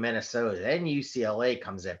they go to Minnesota. Then UCLA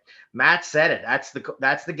comes in. Matt said it.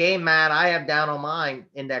 That's the game, Matt. I have down on my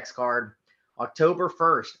index card. October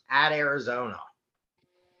 1st at Arizona.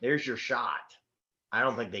 There's your shot. I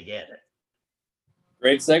don't think they get it.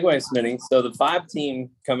 Great segue, Smitty. So the 5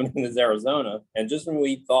 team coming in is Arizona. And just when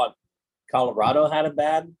we thought Colorado had it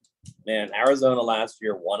bad, man, Arizona last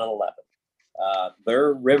year 1-11.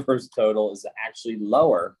 Their Rivers total is actually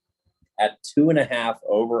lower at 2.5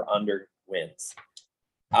 over-under wins.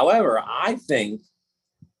 However, I think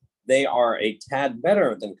they are a tad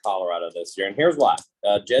better than Colorado this year. And here's why.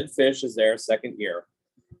 Jed Fish is their second year.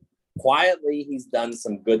 Quietly, he's done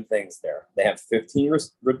some good things there. They have 15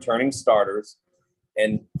 returning starters.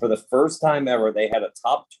 And for the first time ever, they had a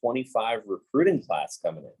top 25 recruiting class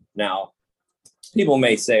coming in. Now, people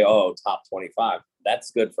may say, oh, top 25.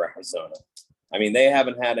 That's good for Arizona. I mean, they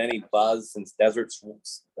haven't had any buzz since Desert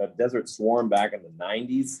Swarm back in the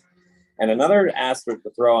 90s. And another asterisk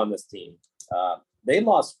to throw on this team, they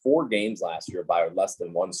lost 4 games last year by less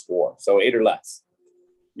than 1 score, so 8 or less.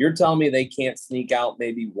 You're telling me they can't sneak out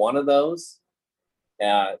maybe one of those,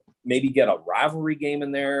 maybe get a rivalry game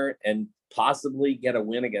in there and possibly get a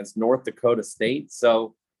win against North Dakota State?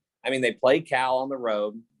 So, I mean, they play Cal on the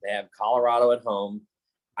road. They have Colorado at home.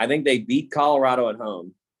 I think they beat Colorado at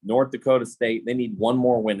home. North Dakota State, they need one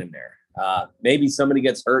more win in there. Maybe somebody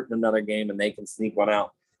gets hurt in another game and they can sneak one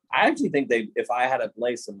out. I actually think if I had to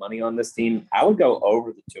play some money on this team, I would go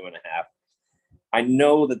over the 2.5. I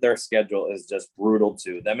know that their schedule is just brutal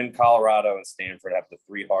too. Them in Colorado and Stanford have the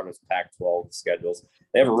 3 hardest Pac-12 schedules.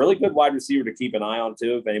 They have a really good wide receiver to keep an eye on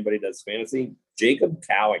too, if anybody does fantasy. Jacob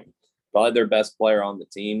Cowing, probably their best player on the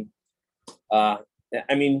team. I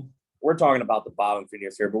mean, we're talking about the bottom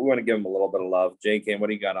feeders here, but we want to give them a little bit of love. JK, what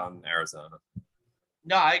do you got on Arizona?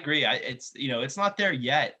 No, I agree. It's not there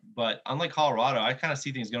yet, but unlike Colorado, I kind of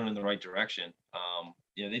see things going in the right direction.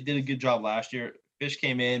 They did a good job last year. Fish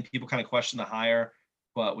came in, people kind of questioned the hire,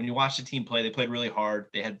 but when you watch the team play, they played really hard.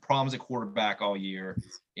 They had problems at quarterback all year.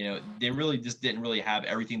 They really just didn't really have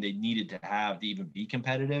everything they needed to have to even be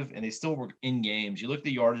competitive, and they still were in games. You look at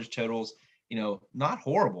the yardage totals, not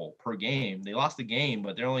horrible per game. They lost the game,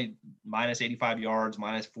 but they're only minus 85 yards,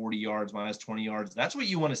 minus 40 yards, minus 20 yards. That's what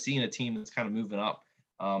you want to see in a team that's kind of moving up.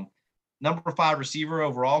 Number 5 receiver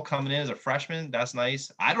overall coming in as a freshman. That's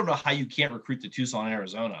nice. I don't know how you can't recruit to Tucson,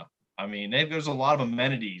 Arizona. I mean, there's a lot of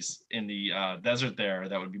amenities in the desert there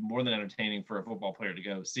that would be more than entertaining for a football player to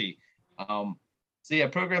go see.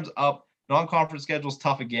 Program's up. Non-conference schedule's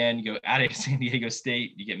tough again. You go out of San Diego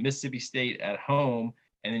State, you get Mississippi State at home,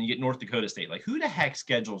 and then you get North Dakota State. Like, who the heck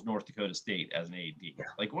schedules North Dakota State as an AD?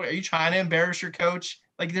 Like, what, are you trying to embarrass your coach?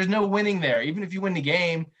 Like, there's no winning there. Even if you win the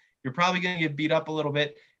game, you're probably going to get beat up a little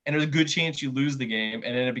bit, and there's a good chance you lose the game,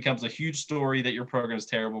 and then it becomes a huge story that your program is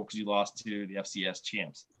terrible because you lost to the FCS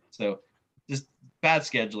champs. So just bad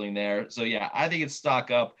scheduling there. So, yeah, I think it's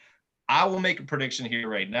stock up. I will make a prediction here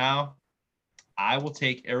right now. I will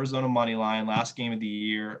take Arizona money line, last game of the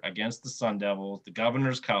year against the Sun Devils. The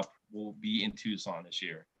Governor's Cup will be in Tucson this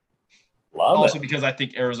year. Also, because I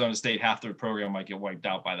think Arizona State, half their program might get wiped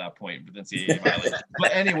out by that point with NCAA violations.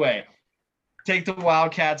 But anyway, take the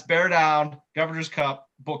Wildcats, bear down, Governor's Cup,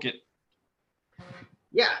 book it.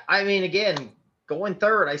 Yeah, I mean, again, going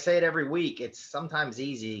third, I say it every week. It's sometimes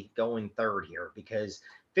easy going third here because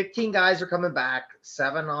 15 guys are coming back,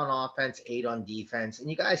 7 on offense, 8 on defense. And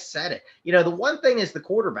you guys said it. The one thing is the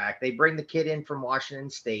quarterback. They bring the kid in from Washington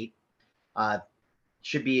State.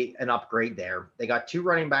 Should be an upgrade there. They got 2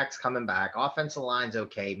 running backs coming back. Offensive line's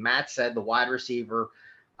okay. Matt said the wide receiver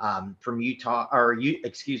from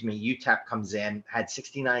UTEP comes in, had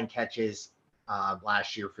 69 catches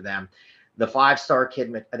last year for them. The 5-star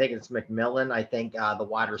kid, I think it's McMillan. I think the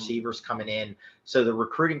wide receivers coming in. So the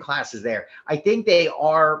recruiting class is there. I think they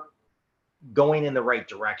are going in the right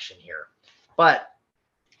direction here, but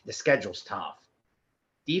the schedule's tough.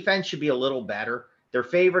 Defense should be a little better. They're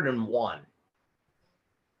favored in 1.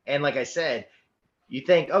 And like I said, you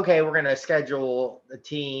think, okay, we're going to schedule a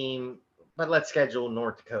team, but let's schedule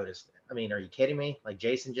North Dakota. I mean, are you kidding me? Like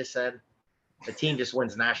Jason just said, the team just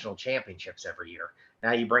wins national championships every year.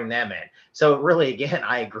 Now you bring them in. So really, again,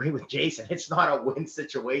 I agree with Jason. It's not a win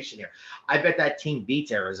situation here. I bet that team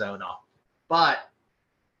beats Arizona, but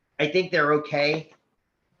I think they're okay.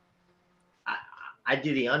 I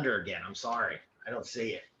do the under again. I'm sorry. I don't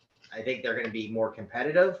see it. I think they're going to be more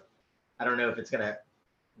competitive. I don't know if it's going to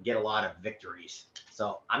get a lot of victories.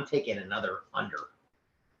 So I'm taking another under.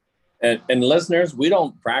 And listeners, we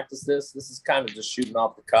don't practice this. This is kind of just shooting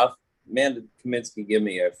off the cuff. Amanda Kaminsky give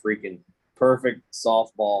me a freaking perfect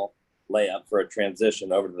softball layup for a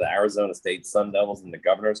transition over to the Arizona State Sun Devils in the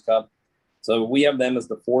Governor's Cup. So we have them as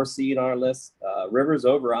the 4 seed on our list. Rivers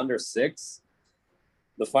over under 6.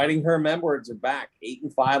 The Fighting Herm Edwards are back.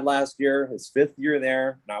 8-5 last year, his 5th year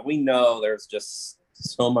there. Now we know there's just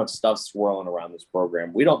so much stuff swirling around this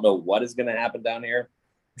program. We don't know what is going to happen down here.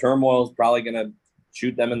 Turmoil is probably going to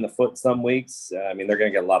shoot them in the foot some weeks. They're going to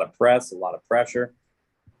get a lot of press, a lot of pressure.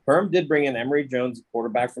 Herm did bring in Emory Jones, a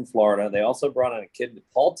quarterback from Florida. They also brought in a kid,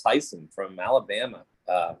 Paul Tyson from Alabama,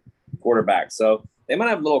 quarterback. So they might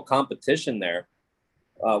have a little competition there.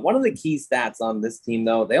 One of the key stats on this team,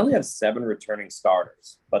 though, they only have 7 returning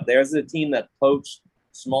starters. But there's a team that poached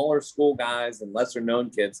smaller school guys and lesser-known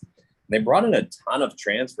kids. They brought in a ton of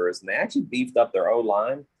transfers, and they actually beefed up their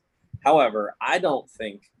O-line. However, I don't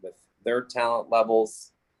think with their talent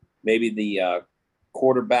levels, maybe the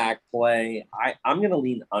quarterback play, I'm going to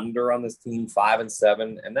lean under on this team,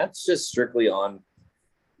 5-7, and that's just strictly on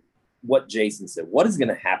what Jason said. What is going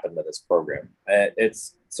to happen to this program?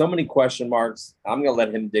 It's so many question marks. I'm going to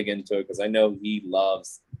let him dig into it because I know he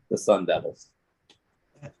loves the Sun Devils.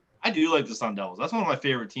 I do like the Sun Devils. That's one of my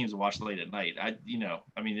favorite teams to watch late at night.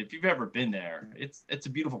 If you've ever been there, it's a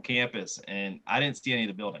beautiful campus, and I didn't see any of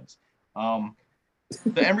the buildings.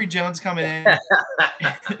 The Emory Jones coming in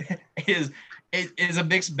is a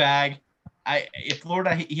mixed bag. If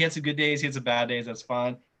Florida, he had some good days, he had some bad days. That's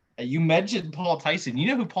fine. You mentioned Paul Tyson. You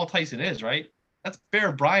know who Paul Tyson is, right? That's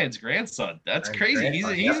Bear Bryant's grandson. That's crazy. He's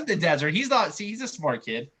in the desert. He's a smart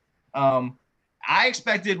kid. I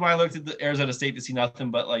expected when I looked at the Arizona State to see nothing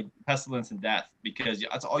but like pestilence and death, because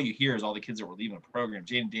that's all you hear is all the kids that were leaving the program.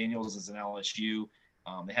 Jaden Daniels is an LSU.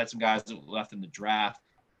 They had some guys that left in the draft.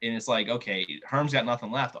 And it's like, okay, Herm's got nothing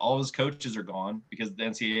left. All of his coaches are gone because the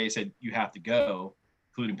NCAA said you have to go,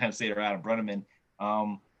 including Penn State or Adam Brenneman.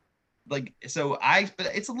 But it's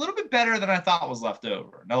a little bit better than I thought was left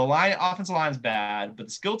over. Now, the offensive line's bad, but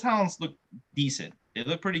the skill talents look decent. They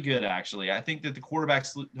look pretty good, actually. I think that the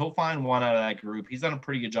quarterbacks, he'll find one out of that group. He's done a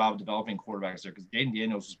pretty good job of developing quarterbacks there because Jaden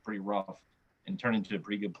Daniels was pretty rough and turned into a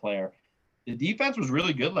pretty good player. The defense was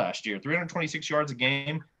really good last year, 326 yards a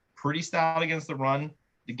game, pretty stout against the run.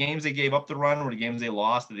 The games they gave up the run were the games they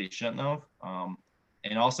lost that they shouldn't have.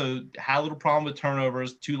 And also had a little problem with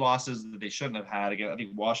turnovers, 2 losses that they shouldn't have had. Again, I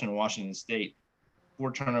think Washington State,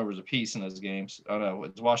 4 turnovers apiece in those games. Oh, no,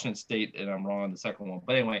 it's Washington State, and I'm wrong on the second one.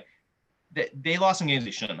 But anyway, they lost some games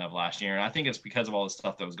they shouldn't have last year, and I think it's because of all the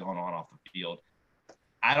stuff that was going on off the field.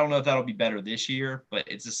 I don't know if that'll be better this year, but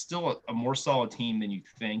it's still a more solid team than you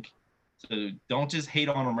think. So don't just hate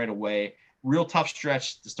on them right away. Real tough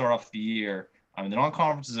stretch to start off the year. The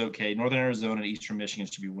non-conference is okay. Northern Arizona and Eastern Michigan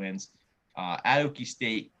should be wins. At Okie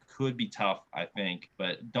State could be tough, I think,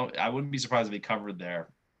 but I wouldn't be surprised if they covered there.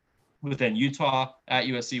 But then Utah, at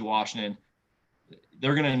USC, Washington,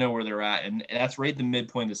 they're going to know where they're at, and that's right at the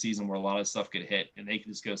midpoint of the season where a lot of stuff could hit, and they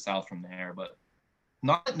can just go south from there. But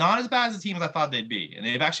not as bad as the team as I thought they'd be, and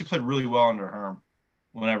they've actually played really well under Herm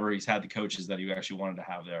whenever he's had the coaches that he actually wanted to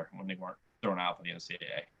have there when they weren't thrown out by the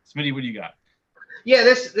NCAA. Smitty, what do you got? Yeah,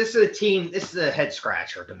 this is a team. This is a head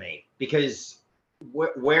scratcher to me because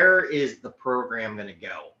where is the program going to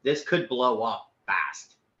go? This could blow up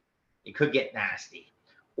fast. It could get nasty.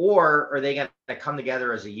 Or are they going to come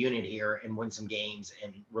together as a unit here and win some games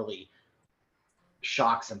and really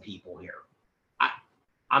shock some people here?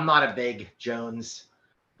 I'm not a big Jones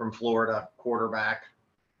from Florida quarterback.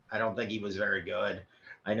 I don't think he was very good.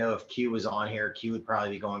 I know if Q was on here, Q would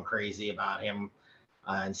probably be going crazy about him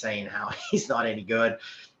and saying how he's not any good.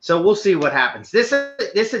 So we'll see what happens. This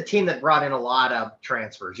is a team that brought in a lot of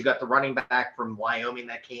transfers. You got the running back from Wyoming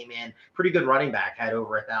that came in. Pretty good running back, had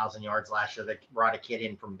over 1,000 yards last year. They brought a kid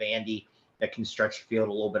in from Vandy that can stretch the field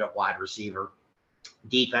a little bit at wide receiver.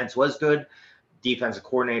 Defense was good. Defensive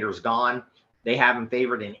coordinator is gone. They have him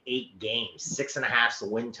favored in 8 games, 6.5 the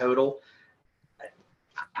win total.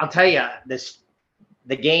 I'll tell you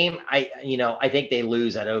the game. I think they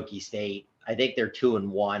lose at Okie State. I think they're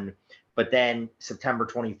 2-1, but then September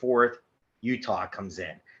 24th, Utah comes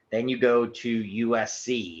in. Then you go to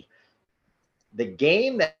USC. The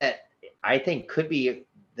game that I think could be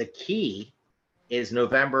the key is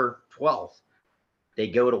November 12th. They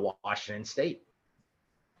go to Washington State.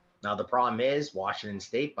 Now, the problem is Washington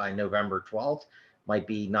State by November 12th might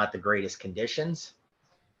be not the greatest conditions.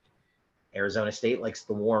 Arizona State likes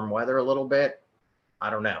the warm weather a little bit. I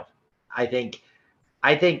don't know. I think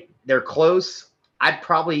they're close.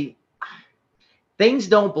 Things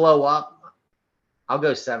don't blow up. I'll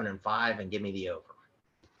go 7-5 and give me the over.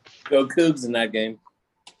 Go Cougs in that game.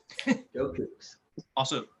 Go Cougs.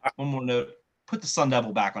 Also, one more note: put the Sun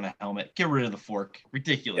Devil back on a helmet. Get rid of the fork.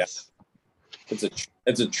 Ridiculous. Yeah.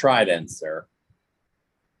 It's a trident, sir.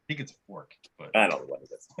 I think it's a fork, but I don't know what it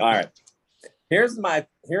is. All right. Here's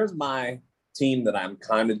my team that I'm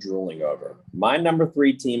kind of drooling over. My number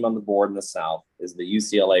 3 team on the board in the South is the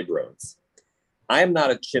UCLA Bruins. I am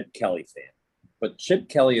not a Chip Kelly fan, but Chip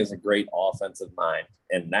Kelly is a great offensive mind,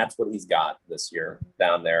 and that's what he's got this year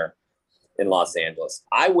down there in Los Angeles.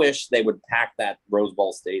 I wish they would pack that Rose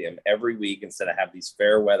Bowl stadium every week instead of have these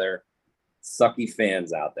fair weather, sucky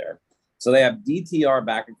fans out there. So they have DTR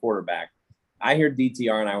back at quarterback. I hear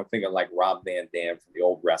DTR and I would think of like Rob Van Dam from the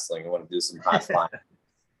old wrestling. I want to do some high flying.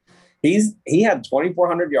 He had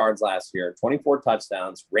 2,400 yards last year, 24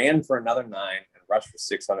 touchdowns, ran for another 9, and rushed for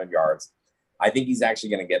 600 yards. I think he's actually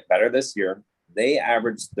going to get better this year. They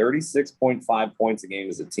averaged 36.5 points a game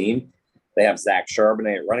as a team. They have Zach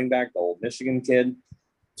Charbonnet at running back, the old Michigan kid.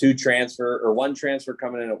 1 transfer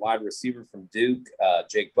coming in at wide receiver from Duke,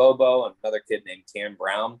 Jake Bobo, and another kid named Cam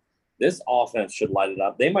Brown. this offense should light it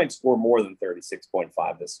up. They might score more than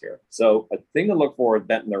 36.5 this year. So a thing to look for is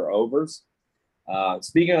betting their overs.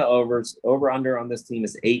 Speaking of overs, over-under on this team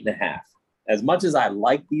is 8.5. As much as I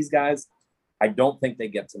like these guys, I don't think they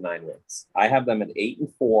get to 9 wins. I have them at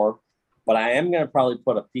 8-4, but I am going to probably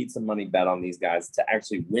put a pizza money bet on these guys to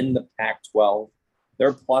actually win the Pac-12.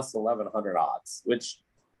 They're plus 1,100 odds, which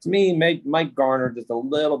to me might garner just a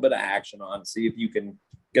little bit of action on. See if you can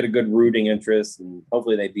get a good rooting interest, and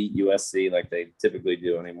hopefully they beat USC like they typically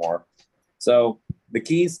do anymore. So the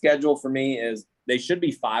key schedule for me is they should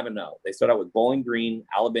be 5-0. They start out with Bowling Green,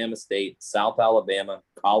 Alabama State, South Alabama,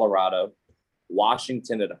 Colorado,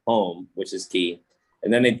 Washington at home, which is key,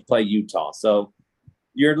 and then they play Utah. So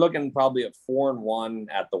you're looking probably at 4-1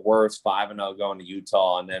 at the worst, 5-0 going to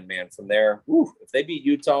Utah, and then man, from there, if they beat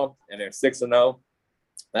Utah and they're 6-0,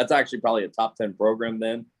 that's actually probably a top 10 program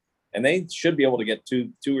then, and they should be able to get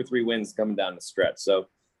two or three wins coming down the stretch. So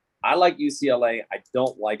I like UCLA. I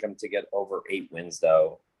don't like them to get over 8 wins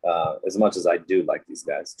though, as much as I do like these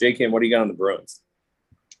guys. JK, what do you got on the Bruins?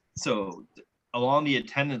 So along the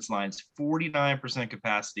attendance lines, 49%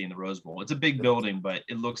 capacity in the Rose Bowl. It's a big building, but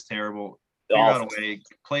it looks terrible. Figure out a way,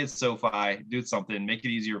 play at SoFi, do something, make it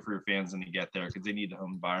easier for your fans than to get there because they need the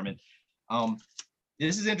home environment.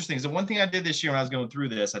 This is interesting. So one thing I did this year when I was going through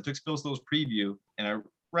this, I took Spill Still's preview and I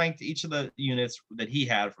ranked each of the units that he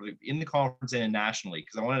had for in the conference and nationally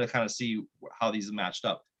because I wanted to kind of see how these matched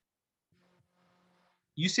up.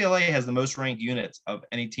 UCLA has the most ranked units of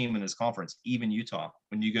any team in this conference, even Utah.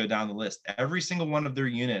 When you go down the list, every single one of their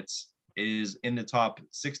units is in the top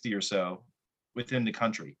 60 or so within the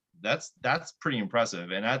country. That's pretty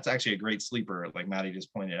impressive, and that's actually a great sleeper, like Maddie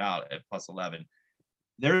just pointed out at plus 11.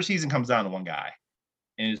 Their season comes down to one guy,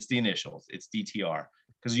 and it's the initials. It's DTR.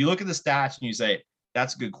 Because you look at the stats and you say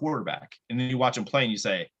that's a good quarterback, and then you watch him play and you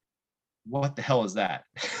say, what the hell is that?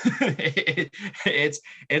 It's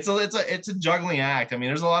a juggling act. I mean,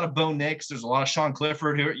 there's a lot of Bo Nix, there's a lot of Sean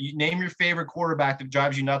Clifford. Who you name your favorite quarterback that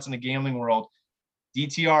drives you nuts in the gambling world.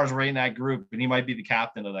 DTR is right in that group, and he might be the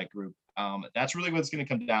captain of that group. That's really what it's going to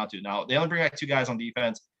come down to. Now, they only bring back 2 guys on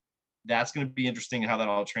defense. That's going to be interesting how that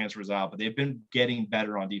all transfers out. But they've been getting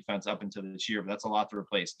better on defense up until this year, but that's a lot to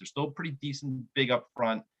replace. They're still pretty decent, big up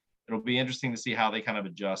front. It'll be interesting to see how they kind of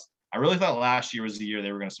adjust. I really thought last year was the year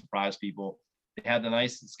they were going to surprise people. They had the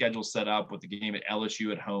nice schedule set up with the game at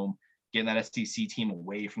LSU at home, getting that SEC team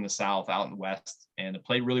away from the South out in the West, and they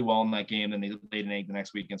played really well in that game. Then they laid an egg the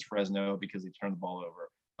next week against Fresno because they turned the ball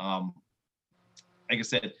over. Like I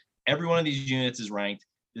said, every one of these units is ranked.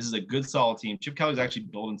 This is a good, solid team. Chip Kelly's actually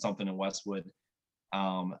building something in Westwood.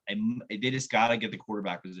 And they just got to get the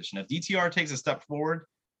quarterback position. If DTR takes a step forward,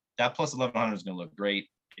 that plus 1,100 is going to look great.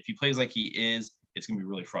 If he plays like he is, it's going to be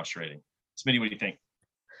really frustrating. Smitty, what do you think?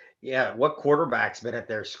 Yeah, what quarterback's been at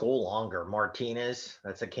their school longer? Martinez,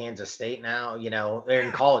 that's at Kansas State now. You know, they're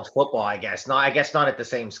in college football, I guess. No, I guess not at the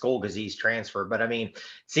same school because he's transferred. But I mean, it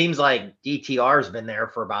seems like DTR's been there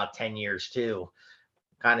for about 10 years too.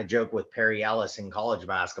 Kind of joke with Perry Ellis in college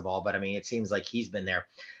basketball, but I mean, it seems like he's been there.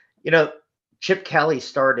 You know, Chip Kelly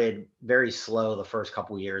started very slow the first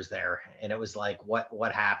couple of years there, and it was like,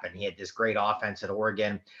 what happened? He had this great offense at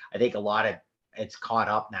Oregon. I think it's caught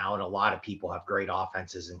up now, and a lot of people have great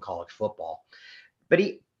offenses in college football. But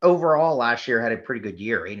he overall last year had a pretty good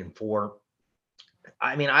year, 8-4.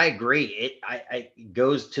 I mean, I agree. It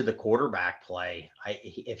goes to the quarterback play.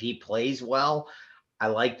 If he plays well, I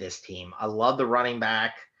like this team. I love the running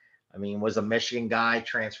back. I mean, was a Michigan guy,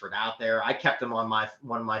 transferred out there. I kept him on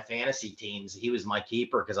one of my fantasy teams. He was my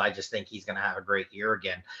keeper because I just think he's going to have a great year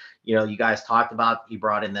again. You know, you guys talked about he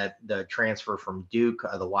brought in the transfer from Duke,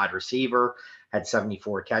 the wide receiver, had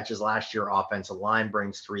 74 catches last year. Offensive line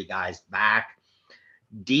brings 3 guys back.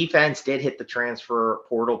 Defense did hit the transfer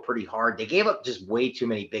portal pretty hard. They gave up just way too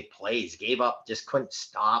many big plays. Just couldn't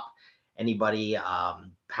stop anybody.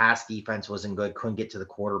 Pass defense wasn't good. Couldn't get to the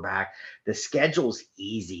quarterback. The schedule's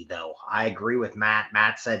easy though. I agree with Matt.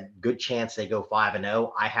 Matt said good chance they go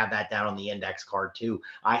 5-0. I have that down on the index card too.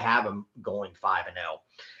 I have them going 5-0.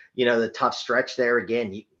 You know, the tough stretch there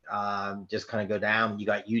again, just kind of go down. You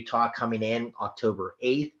got Utah coming in October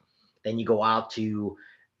 8th. Then you go out to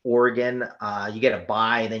Oregon. You get a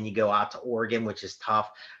bye, and then you go out to Oregon, which is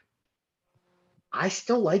tough. I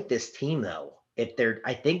still like this team though.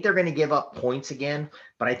 I think they're going to give up points again,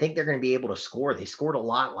 but I think they're going to be able to score. They scored a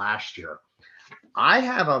lot last year. I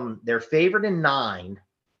have them, they're favored in 9.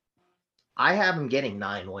 I have them getting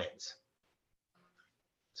 9 wins.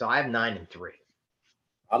 So I have 9-3.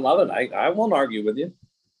 I love it. I won't argue with you.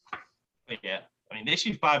 Yeah. I mean, they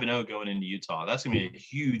should be 5-0 going into Utah. That's going to be a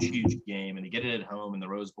huge, huge game. And to get it at home in the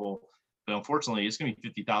Rose Bowl. But unfortunately, it's going to be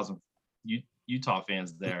 50,000 Utah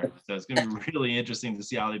fans there. So it's going to be really interesting to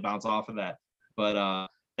see how they bounce off of that. But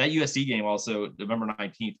that USC game also, November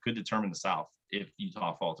 19th, could determine the South if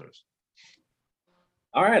Utah falters.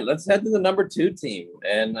 All right, let's head to the number 2 team,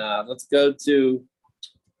 and let's go to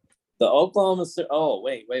the Oklahoma. Oh,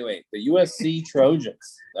 wait. The USC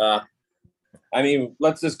Trojans.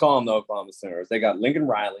 Let's just call them the Oklahoma Sooners. They got Lincoln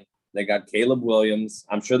Riley. They got Caleb Williams.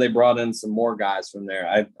 I'm sure they brought in some more guys from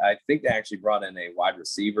there. I think they actually brought in a wide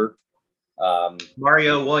receiver.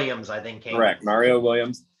 Mario Williams, I think. Correct, Mario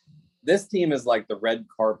Williams. This team is like the red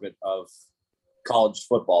carpet of college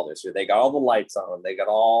football this year. They got all the lights on. They got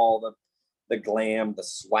all the glam, the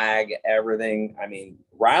swag, everything.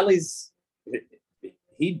 Riley's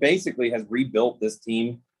he basically has rebuilt this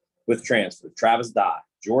team with transfers. Travis Dye,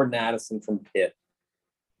 Jordan Addison from Pitt.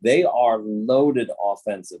 They are loaded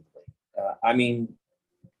offensively.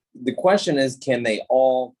 The question is, can they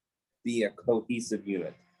all be a cohesive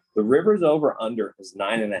unit? The Rivers over under is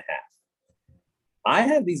 9.5. I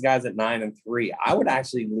have these guys at 9-3. I would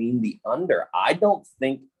actually lean the under. I don't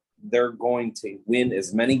think they're going to win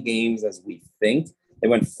as many games as we think. They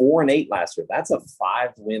went 4-8 last year. That's a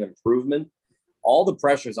 5-win improvement. All the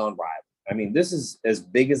pressure's on Riley. This is as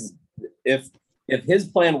big as if his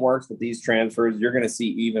plan works with these transfers, you're going to see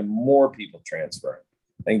even more people transferring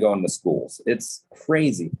and going to schools. It's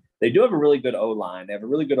crazy. They do have a really good O-line. They have a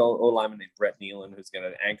really good O-lineman named Brett Nealon who's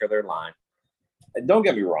going to anchor their line. And don't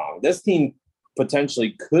get me wrong. This team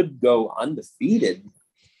potentially could go undefeated,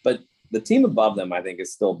 but the team above them, I think,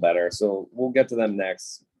 is still better. So we'll get to them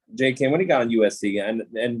next. JK, what do you got on USC?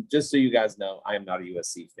 And just so you guys know, I am not a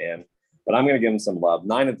USC fan, but I'm going to give them some love.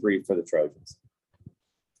 9-3 for the Trojans.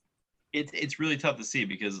 It's really tough to see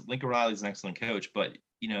because Lincoln Riley is an excellent coach, but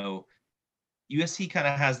USC kind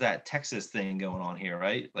of has that Texas thing going on here,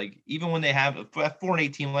 right? Like even when they have a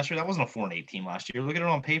 4-8 team last year, that wasn't a 4-8 team last year. Look at it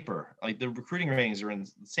on paper. Like the recruiting ratings are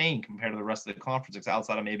insane compared to the rest of the conference,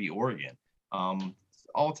 outside of maybe Oregon.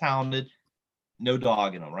 All talented, no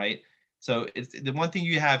dog in them, right? So it's the one thing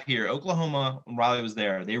you have here. Oklahoma, when Riley was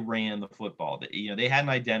there, they ran the football. They had an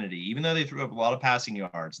identity, even though they threw up a lot of passing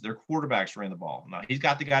yards. Their quarterbacks ran the ball. Now he's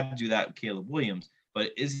got the guy to do that with Caleb Williams,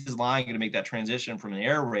 but is his line going to make that transition from an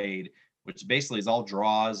air raid, which basically is all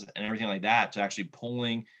draws and everything like that, to actually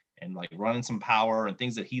pulling and like running some power and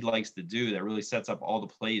things that he likes to do that really sets up all the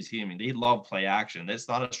plays? They love play action. That's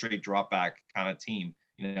not a straight drop back kind of team.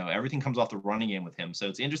 Everything comes off the running game with him. So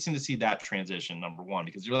it's interesting to see that transition, number one,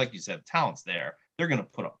 because like you said, talent's there. They're going to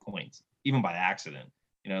put up points, even by accident.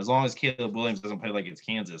 As long as Caleb Williams doesn't play like it's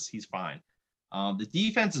Kansas, he's fine. The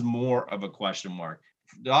defense is more of a question mark.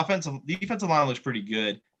 The defensive line looks pretty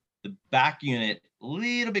good. The back unit, a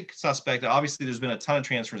little bit suspect. Obviously, there's been a ton of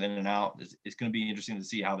transfers in and out. It's going to be interesting to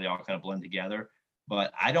see how they all kind of blend together.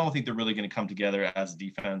 But I don't think they're really going to come together as a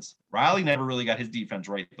defense. Riley never really got his defense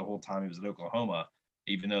right the whole time he was at Oklahoma,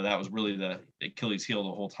 even though that was really the Achilles heel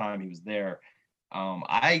the whole time he was there.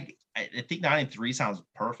 I think 9-3 sounds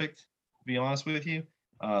perfect, to be honest with you.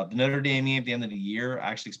 The Notre Dame game at the end of the year,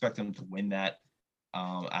 I actually expect them to win that.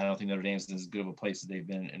 I don't think Notre Dame is as good of a place as they've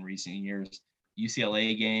been in recent years.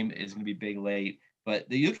 UCLA game is going to be big late. But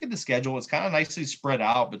you look at the schedule, it's kind of nicely spread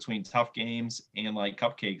out between tough games and like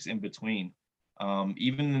cupcakes in between.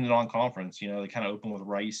 Even in the non-conference, they kind of open with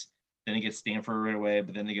Rice. Then they get Stanford right away,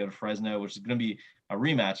 but then they go to Fresno, which is going to be a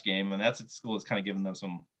rematch game. And that's a school that's kind of given them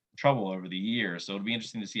some trouble over the years. So it'll be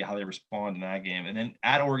interesting to see how they respond in that game. And then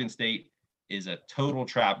at Oregon State is a total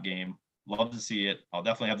trap game. Love to see it. I'll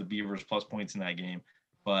definitely have the Beavers plus points in that game.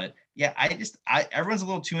 But yeah, everyone's a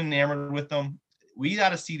little too enamored with them. We got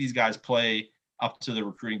to see these guys play up to the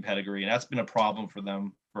recruiting pedigree. And that's been a problem for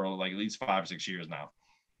them for like at least 5 or 6 years now.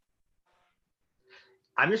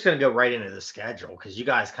 I'm just going to go right into the schedule because you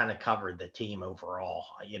guys kind of covered the team overall.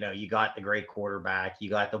 You got the great quarterback, you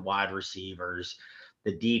got the wide receivers.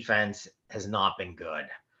 The defense has not been good,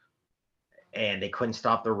 and they couldn't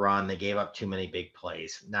stop the run. They gave up too many big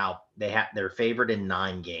plays. Now they're favored in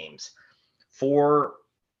 9 games. 4,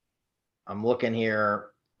 I'm looking here.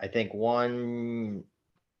 I think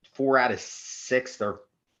 4 out of 6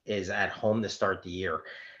 is at home to start the year.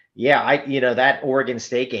 Yeah, that Oregon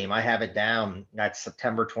State game, I have it down. That's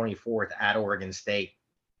September 24th at Oregon State.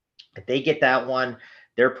 If they get that one,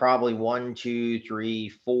 they're probably 1, 2, 3,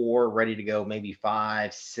 4, ready to go, maybe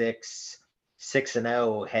 5, 6,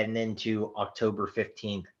 6-0 heading into October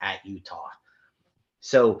 15th at Utah.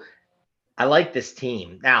 So I like this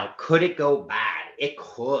team. Now, could it go bad? It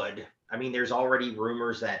could. There's already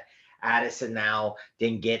rumors that Addison now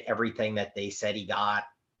didn't get everything that they said he got.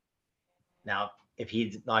 Now, if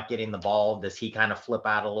he's not getting the ball, does he kind of flip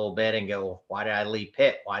out a little bit and go, why did I leave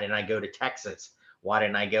Pitt? Why didn't I go to Texas? Why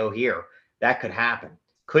didn't I go here? That could happen.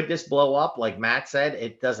 Could this blow up? Like Matt said,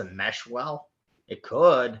 it doesn't mesh well. It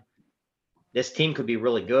could. This team could be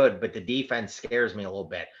really good, but the defense scares me a little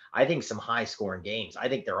bit. I think some high scoring games. I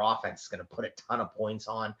think their offense is going to put a ton of points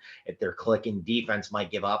on. If they're clicking, defense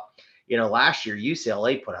might give up. Last year,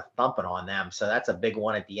 UCLA put a thumping on them. So that's a big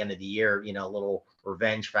one at the end of the year, a little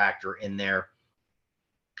revenge factor in there.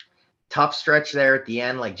 Tough stretch there at the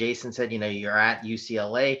end. Like Jason said, you're at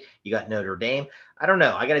UCLA, you got Notre Dame. I don't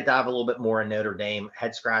know. I got to dive a little bit more in Notre Dame.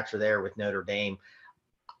 Head scratcher there with Notre Dame.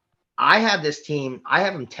 I have this team. I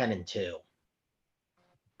have them 10-2.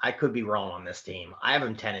 I could be wrong on this team. I have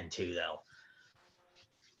them 10-2 though.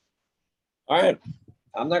 All right.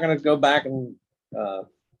 I'm not going to go back and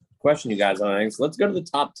question you guys on anything. So let's go to the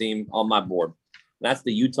top team on my board. And that's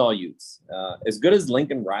the Utah Utes. As good as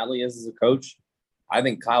Lincoln Riley is as a coach, I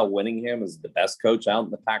think Kyle Whittingham is the best coach out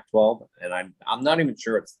in the Pac-12. And I'm not even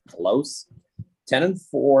sure it's close.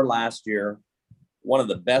 10-4 last year. One of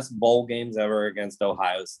the best bowl games ever against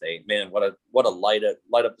Ohio State. Man, what a light up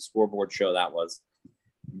the scoreboard show that was.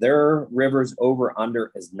 Their Rivers over under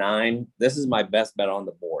is 9. This is my best bet on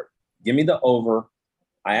the board. Give me the over.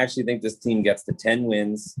 I actually think this team gets to 10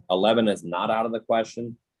 wins. 11 is not out of the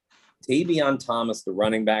question. Tavion Thomas, the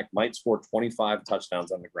running back, might score 25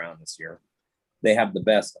 touchdowns on the ground this year. They have the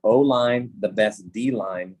best O-line, the best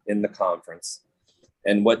D-line in the conference.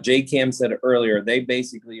 And what J. Cam said earlier, they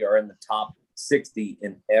basically are in the top 60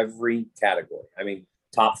 in every category. I mean,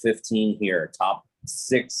 top 15 here, top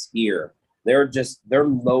 6 here. They're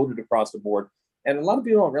loaded across the board. And a lot of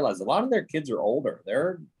people don't realize a lot of their kids are older.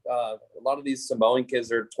 A lot of these Samoan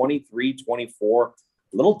kids are 23, 24,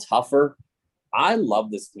 a little tougher. I love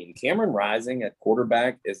this team. Cameron Rising at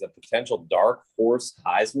quarterback is a potential dark horse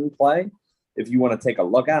Heisman play. If you want to take a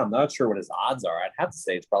look at, I'm not sure what his odds are. I'd have to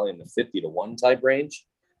say it's probably in the 50-1 type range.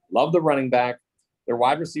 Love the running back. Their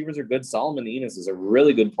wide receivers are good. Solomon Enos is a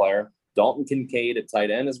really good player. Dalton Kincaid at tight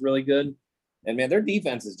end is really good. And, man, their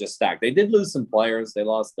defense is just stacked. They did lose some players. They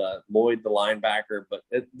lost Lloyd, the linebacker, but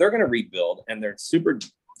they're going to rebuild, and they're super,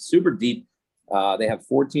 super deep. They have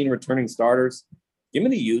 14 returning starters. Give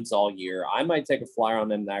me the Utes all year. I might take a flyer on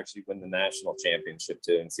them to actually win the national championship,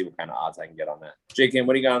 too, and see what kind of odds I can get on that. J.K.,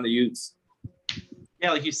 what do you got on the Utes?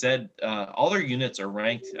 Yeah, like you said, all their units are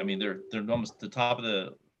ranked. I mean, they're almost the top of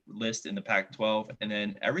the list in the Pac-12, and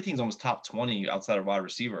then everything's almost top 20 outside of wide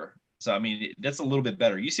receiver. So, I mean, that's a little bit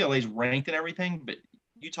better. UCLA's ranked in everything, but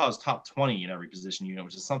Utah's top 20 in every position unit,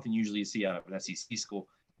 which is something usually you see out of an SEC school.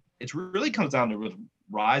 It really comes down to with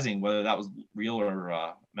Rising, whether that was real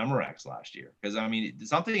or Memorex last year. Because, I mean,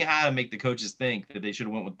 something had to make the coaches think that they should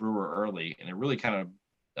have went with Brewer early, and it really kind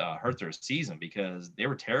of hurt their season because they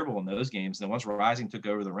were terrible in those games. And once Rising took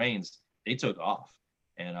over the reins, they took off.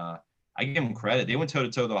 And I give them credit. They went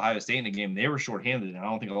toe-to-toe with Ohio State in the game. They were shorthanded, and I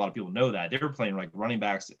don't think a lot of people know that. They were playing like running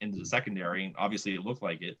backs into the secondary, and obviously it looked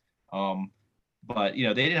like it. But,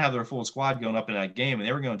 they didn't have their full squad going up in that game, and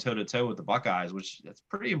they were going toe-to-toe with the Buckeyes, which that's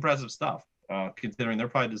pretty impressive stuff, considering they're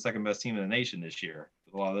probably the second-best team in the nation this year,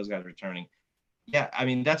 with a lot of those guys returning. Yeah, I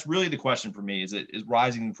mean, that's really the question for me. Is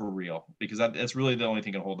Rising for real? Because that's really the only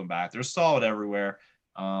thing that can hold them back. They're solid everywhere.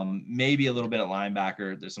 Maybe a little bit at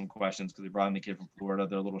linebacker. There's some questions because they brought in the kid from Florida.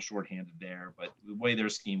 They're a little shorthanded there, but the way their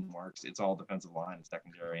scheme works, it's all defensive line and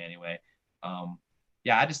secondary anyway.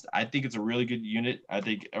 I think it's a really good unit. I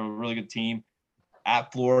think a really good team.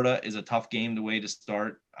 At Florida is a tough game the way to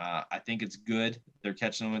start. I think it's good. They're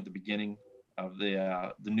catching them at the beginning of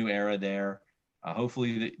the new era there.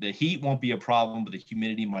 Hopefully the heat won't be a problem, but the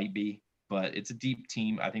humidity might be. But it's a deep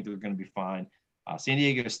team. I think they're going to be fine. San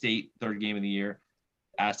Diego State, third game of the year.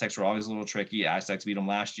 Aztecs were always a little tricky. Aztecs beat them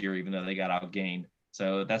last year, even though they got outgained.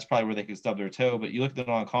 So that's probably where they could stub their toe. But you look at it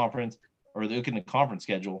on conference, or look at the conference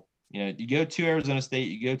schedule. You go to Arizona State,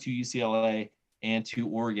 you go to UCLA, and to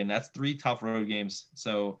Oregon. That's 3 tough road games.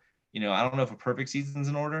 So, I don't know if a perfect season's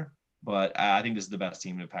in order, but I think this is the best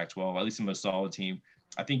team in the Pac-12, at least the most solid team.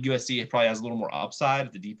 I think USC probably has a little more upside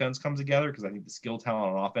if the defense comes together because I think the skill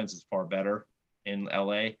talent on offense is far better in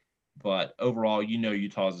LA. But overall,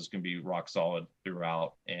 Utah's is going to be rock solid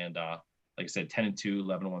throughout. And like I said, 10-2,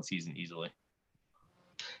 11-1 season easily.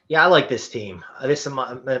 Yeah, I like this team. This is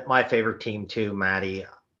my favorite team too, Maddie.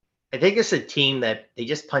 I think it's a team that they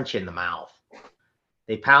just punch you in the mouth.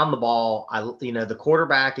 They pound the ball. The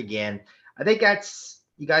quarterback again. I think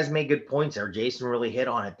you guys made good points there. Jason really hit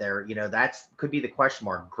on it there. That's could be the question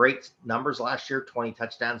mark. Great numbers last year, 20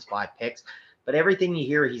 touchdowns, 5 picks. But everything you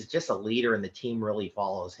hear, he's just a leader, and the team really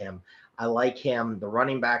follows him. I like him. The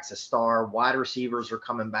running back's a star. Wide receivers are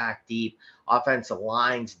coming back deep. Offensive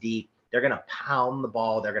line's deep. They're going to pound the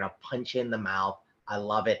ball. They're going to punch you in the mouth. I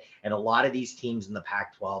love it. And a lot of these teams in the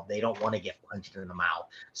Pac-12, they don't want to get punched in the mouth.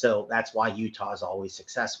 So that's why Utah is always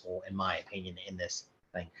successful, in my opinion, in this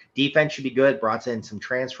thing. Defense should be good. Brought in some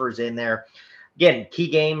transfers in there. Again, key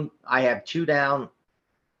game, I have 2 down.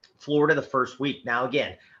 Florida the first week. Now,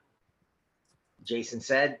 again, Jason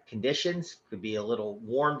said conditions could be a little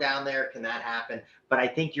warm down there. Can that happen? But I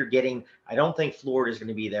think I don't think Florida is going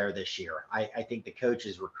to be there this year. I think the coach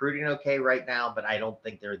is recruiting okay right now, but I don't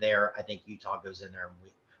think they're there. I think Utah goes in there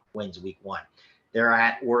and wins week 1. They're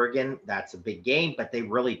at Oregon. That's a big game, but they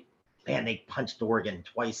punched Oregon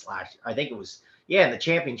twice last year. I think it was, in the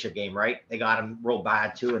championship game, right? They got them real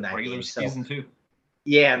bad too in that regular game. Season too.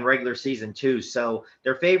 Yeah, in regular season too. So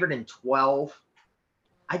they're favored in 12.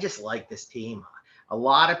 I just like this team. A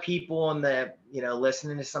lot of people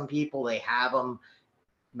listening to some people, they have them,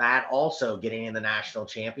 Matt, also getting in the national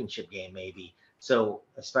championship game maybe. So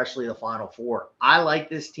especially the Final Four. I like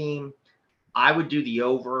this team. I would do the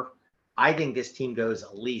over. I think this team goes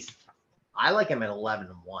at least, I like them at 11-1.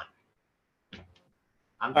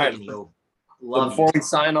 I'm taking the over. So before we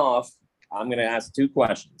sign off, I'm going to ask 2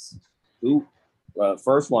 questions.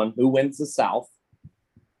 First one, who wins the South?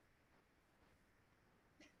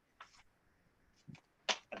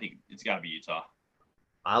 I think it's got to be Utah.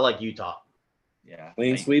 I like Utah. Yeah.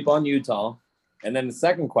 Clean sweep on Utah. And then the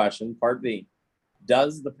second question, part B,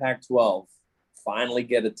 does the Pac-12 finally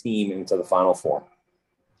get a team into the Final Four?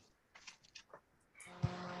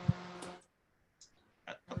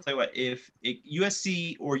 I'll tell you what, if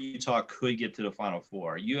USC or Utah could get to the Final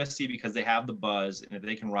Four, USC, because they have the buzz, and if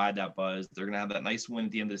they can ride that buzz, they're going to have that nice win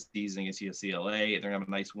at the end of the season against UCLA. They're going to have a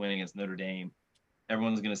nice win against Notre Dame.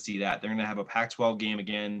 Everyone's going to see that. They're going to have a Pac-12 game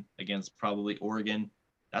again against probably Oregon.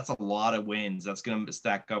 That's a lot of wins. That's going to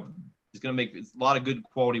stack up. It's going to make a lot of good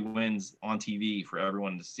quality wins on TV for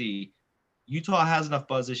everyone to see. Utah has enough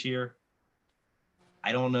buzz this year.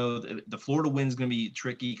 I don't know. The Florida win is going to be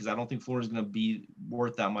tricky because I don't think Florida is going to be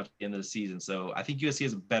worth that much at the end of the season. So I think USC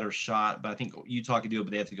has a better shot, but I think Utah can do it,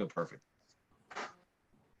 but they have to go perfect.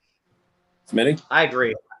 Smitty? I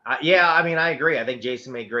agree. I agree. I think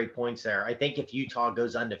Jason made great points there. I think if Utah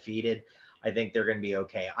goes undefeated, I think they're going to be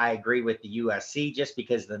okay. I agree with the USC just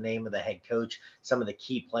because of the name of the head coach, some of the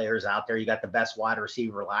key players out there. You got the best wide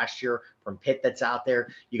receiver last year from Pitt that's out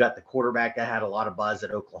there. You got the quarterback that had a lot of buzz at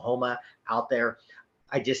Oklahoma out there.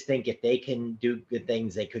 I just think if they can do good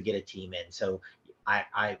things, they could get a team in. So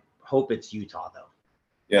I hope it's Utah, though.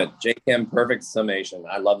 Yeah, J-Chem, perfect summation.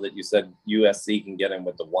 I love that you said USC can get in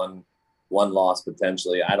with the one loss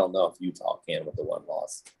potentially. I don't know if Utah can with the 1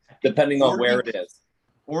 loss, depending on where it is.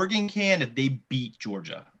 Oregon can if they beat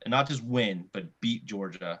Georgia, and not just win, but beat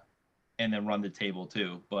Georgia and then run the table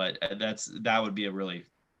too. But that would be a really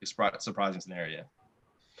surprising scenario.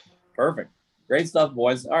 Perfect. Great stuff,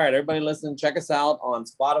 boys. All right, everybody listen, check us out on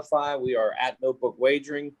Spotify. We are at Notebook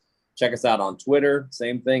Wagering. Check us out on Twitter.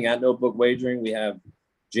 Same thing, at Notebook Wagering. We have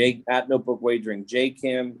Jake at Notebook Wagering,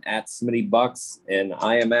 J-Kim at Smitty Bucks, and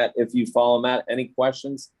I am at If You Follow Matt. Any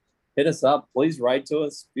questions, hit us up. Please write to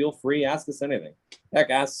us. Feel free. Ask us anything. Heck,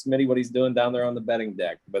 ask Smitty what he's doing down there on the betting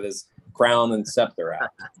deck with his crown and scepter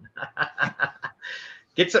out.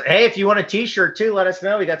 Hey, if you want a T-shirt too, let us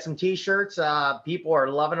know. We got some T-shirts. People are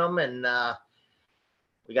loving them, and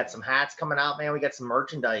we got some hats coming out, man. We got some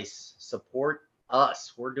merchandise. Support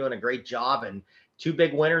us. We're doing a great job, and 2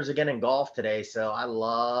 big winners again in golf today, so I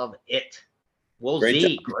love it. Will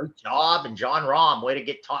Z, great job, and John Rahm, way to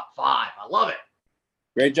get top 5. I love it.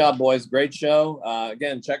 Great job, boys. Great show.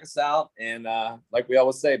 Again, check us out, and like we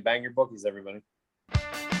always say, bang your bookies, everybody.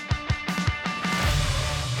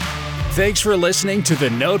 Thanks for listening to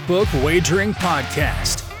the Notebook Wagering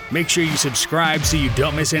Podcast. Make sure you subscribe so you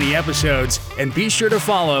don't miss any episodes, and be sure to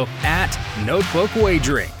follow at Notebook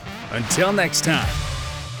Wagering. Until next time.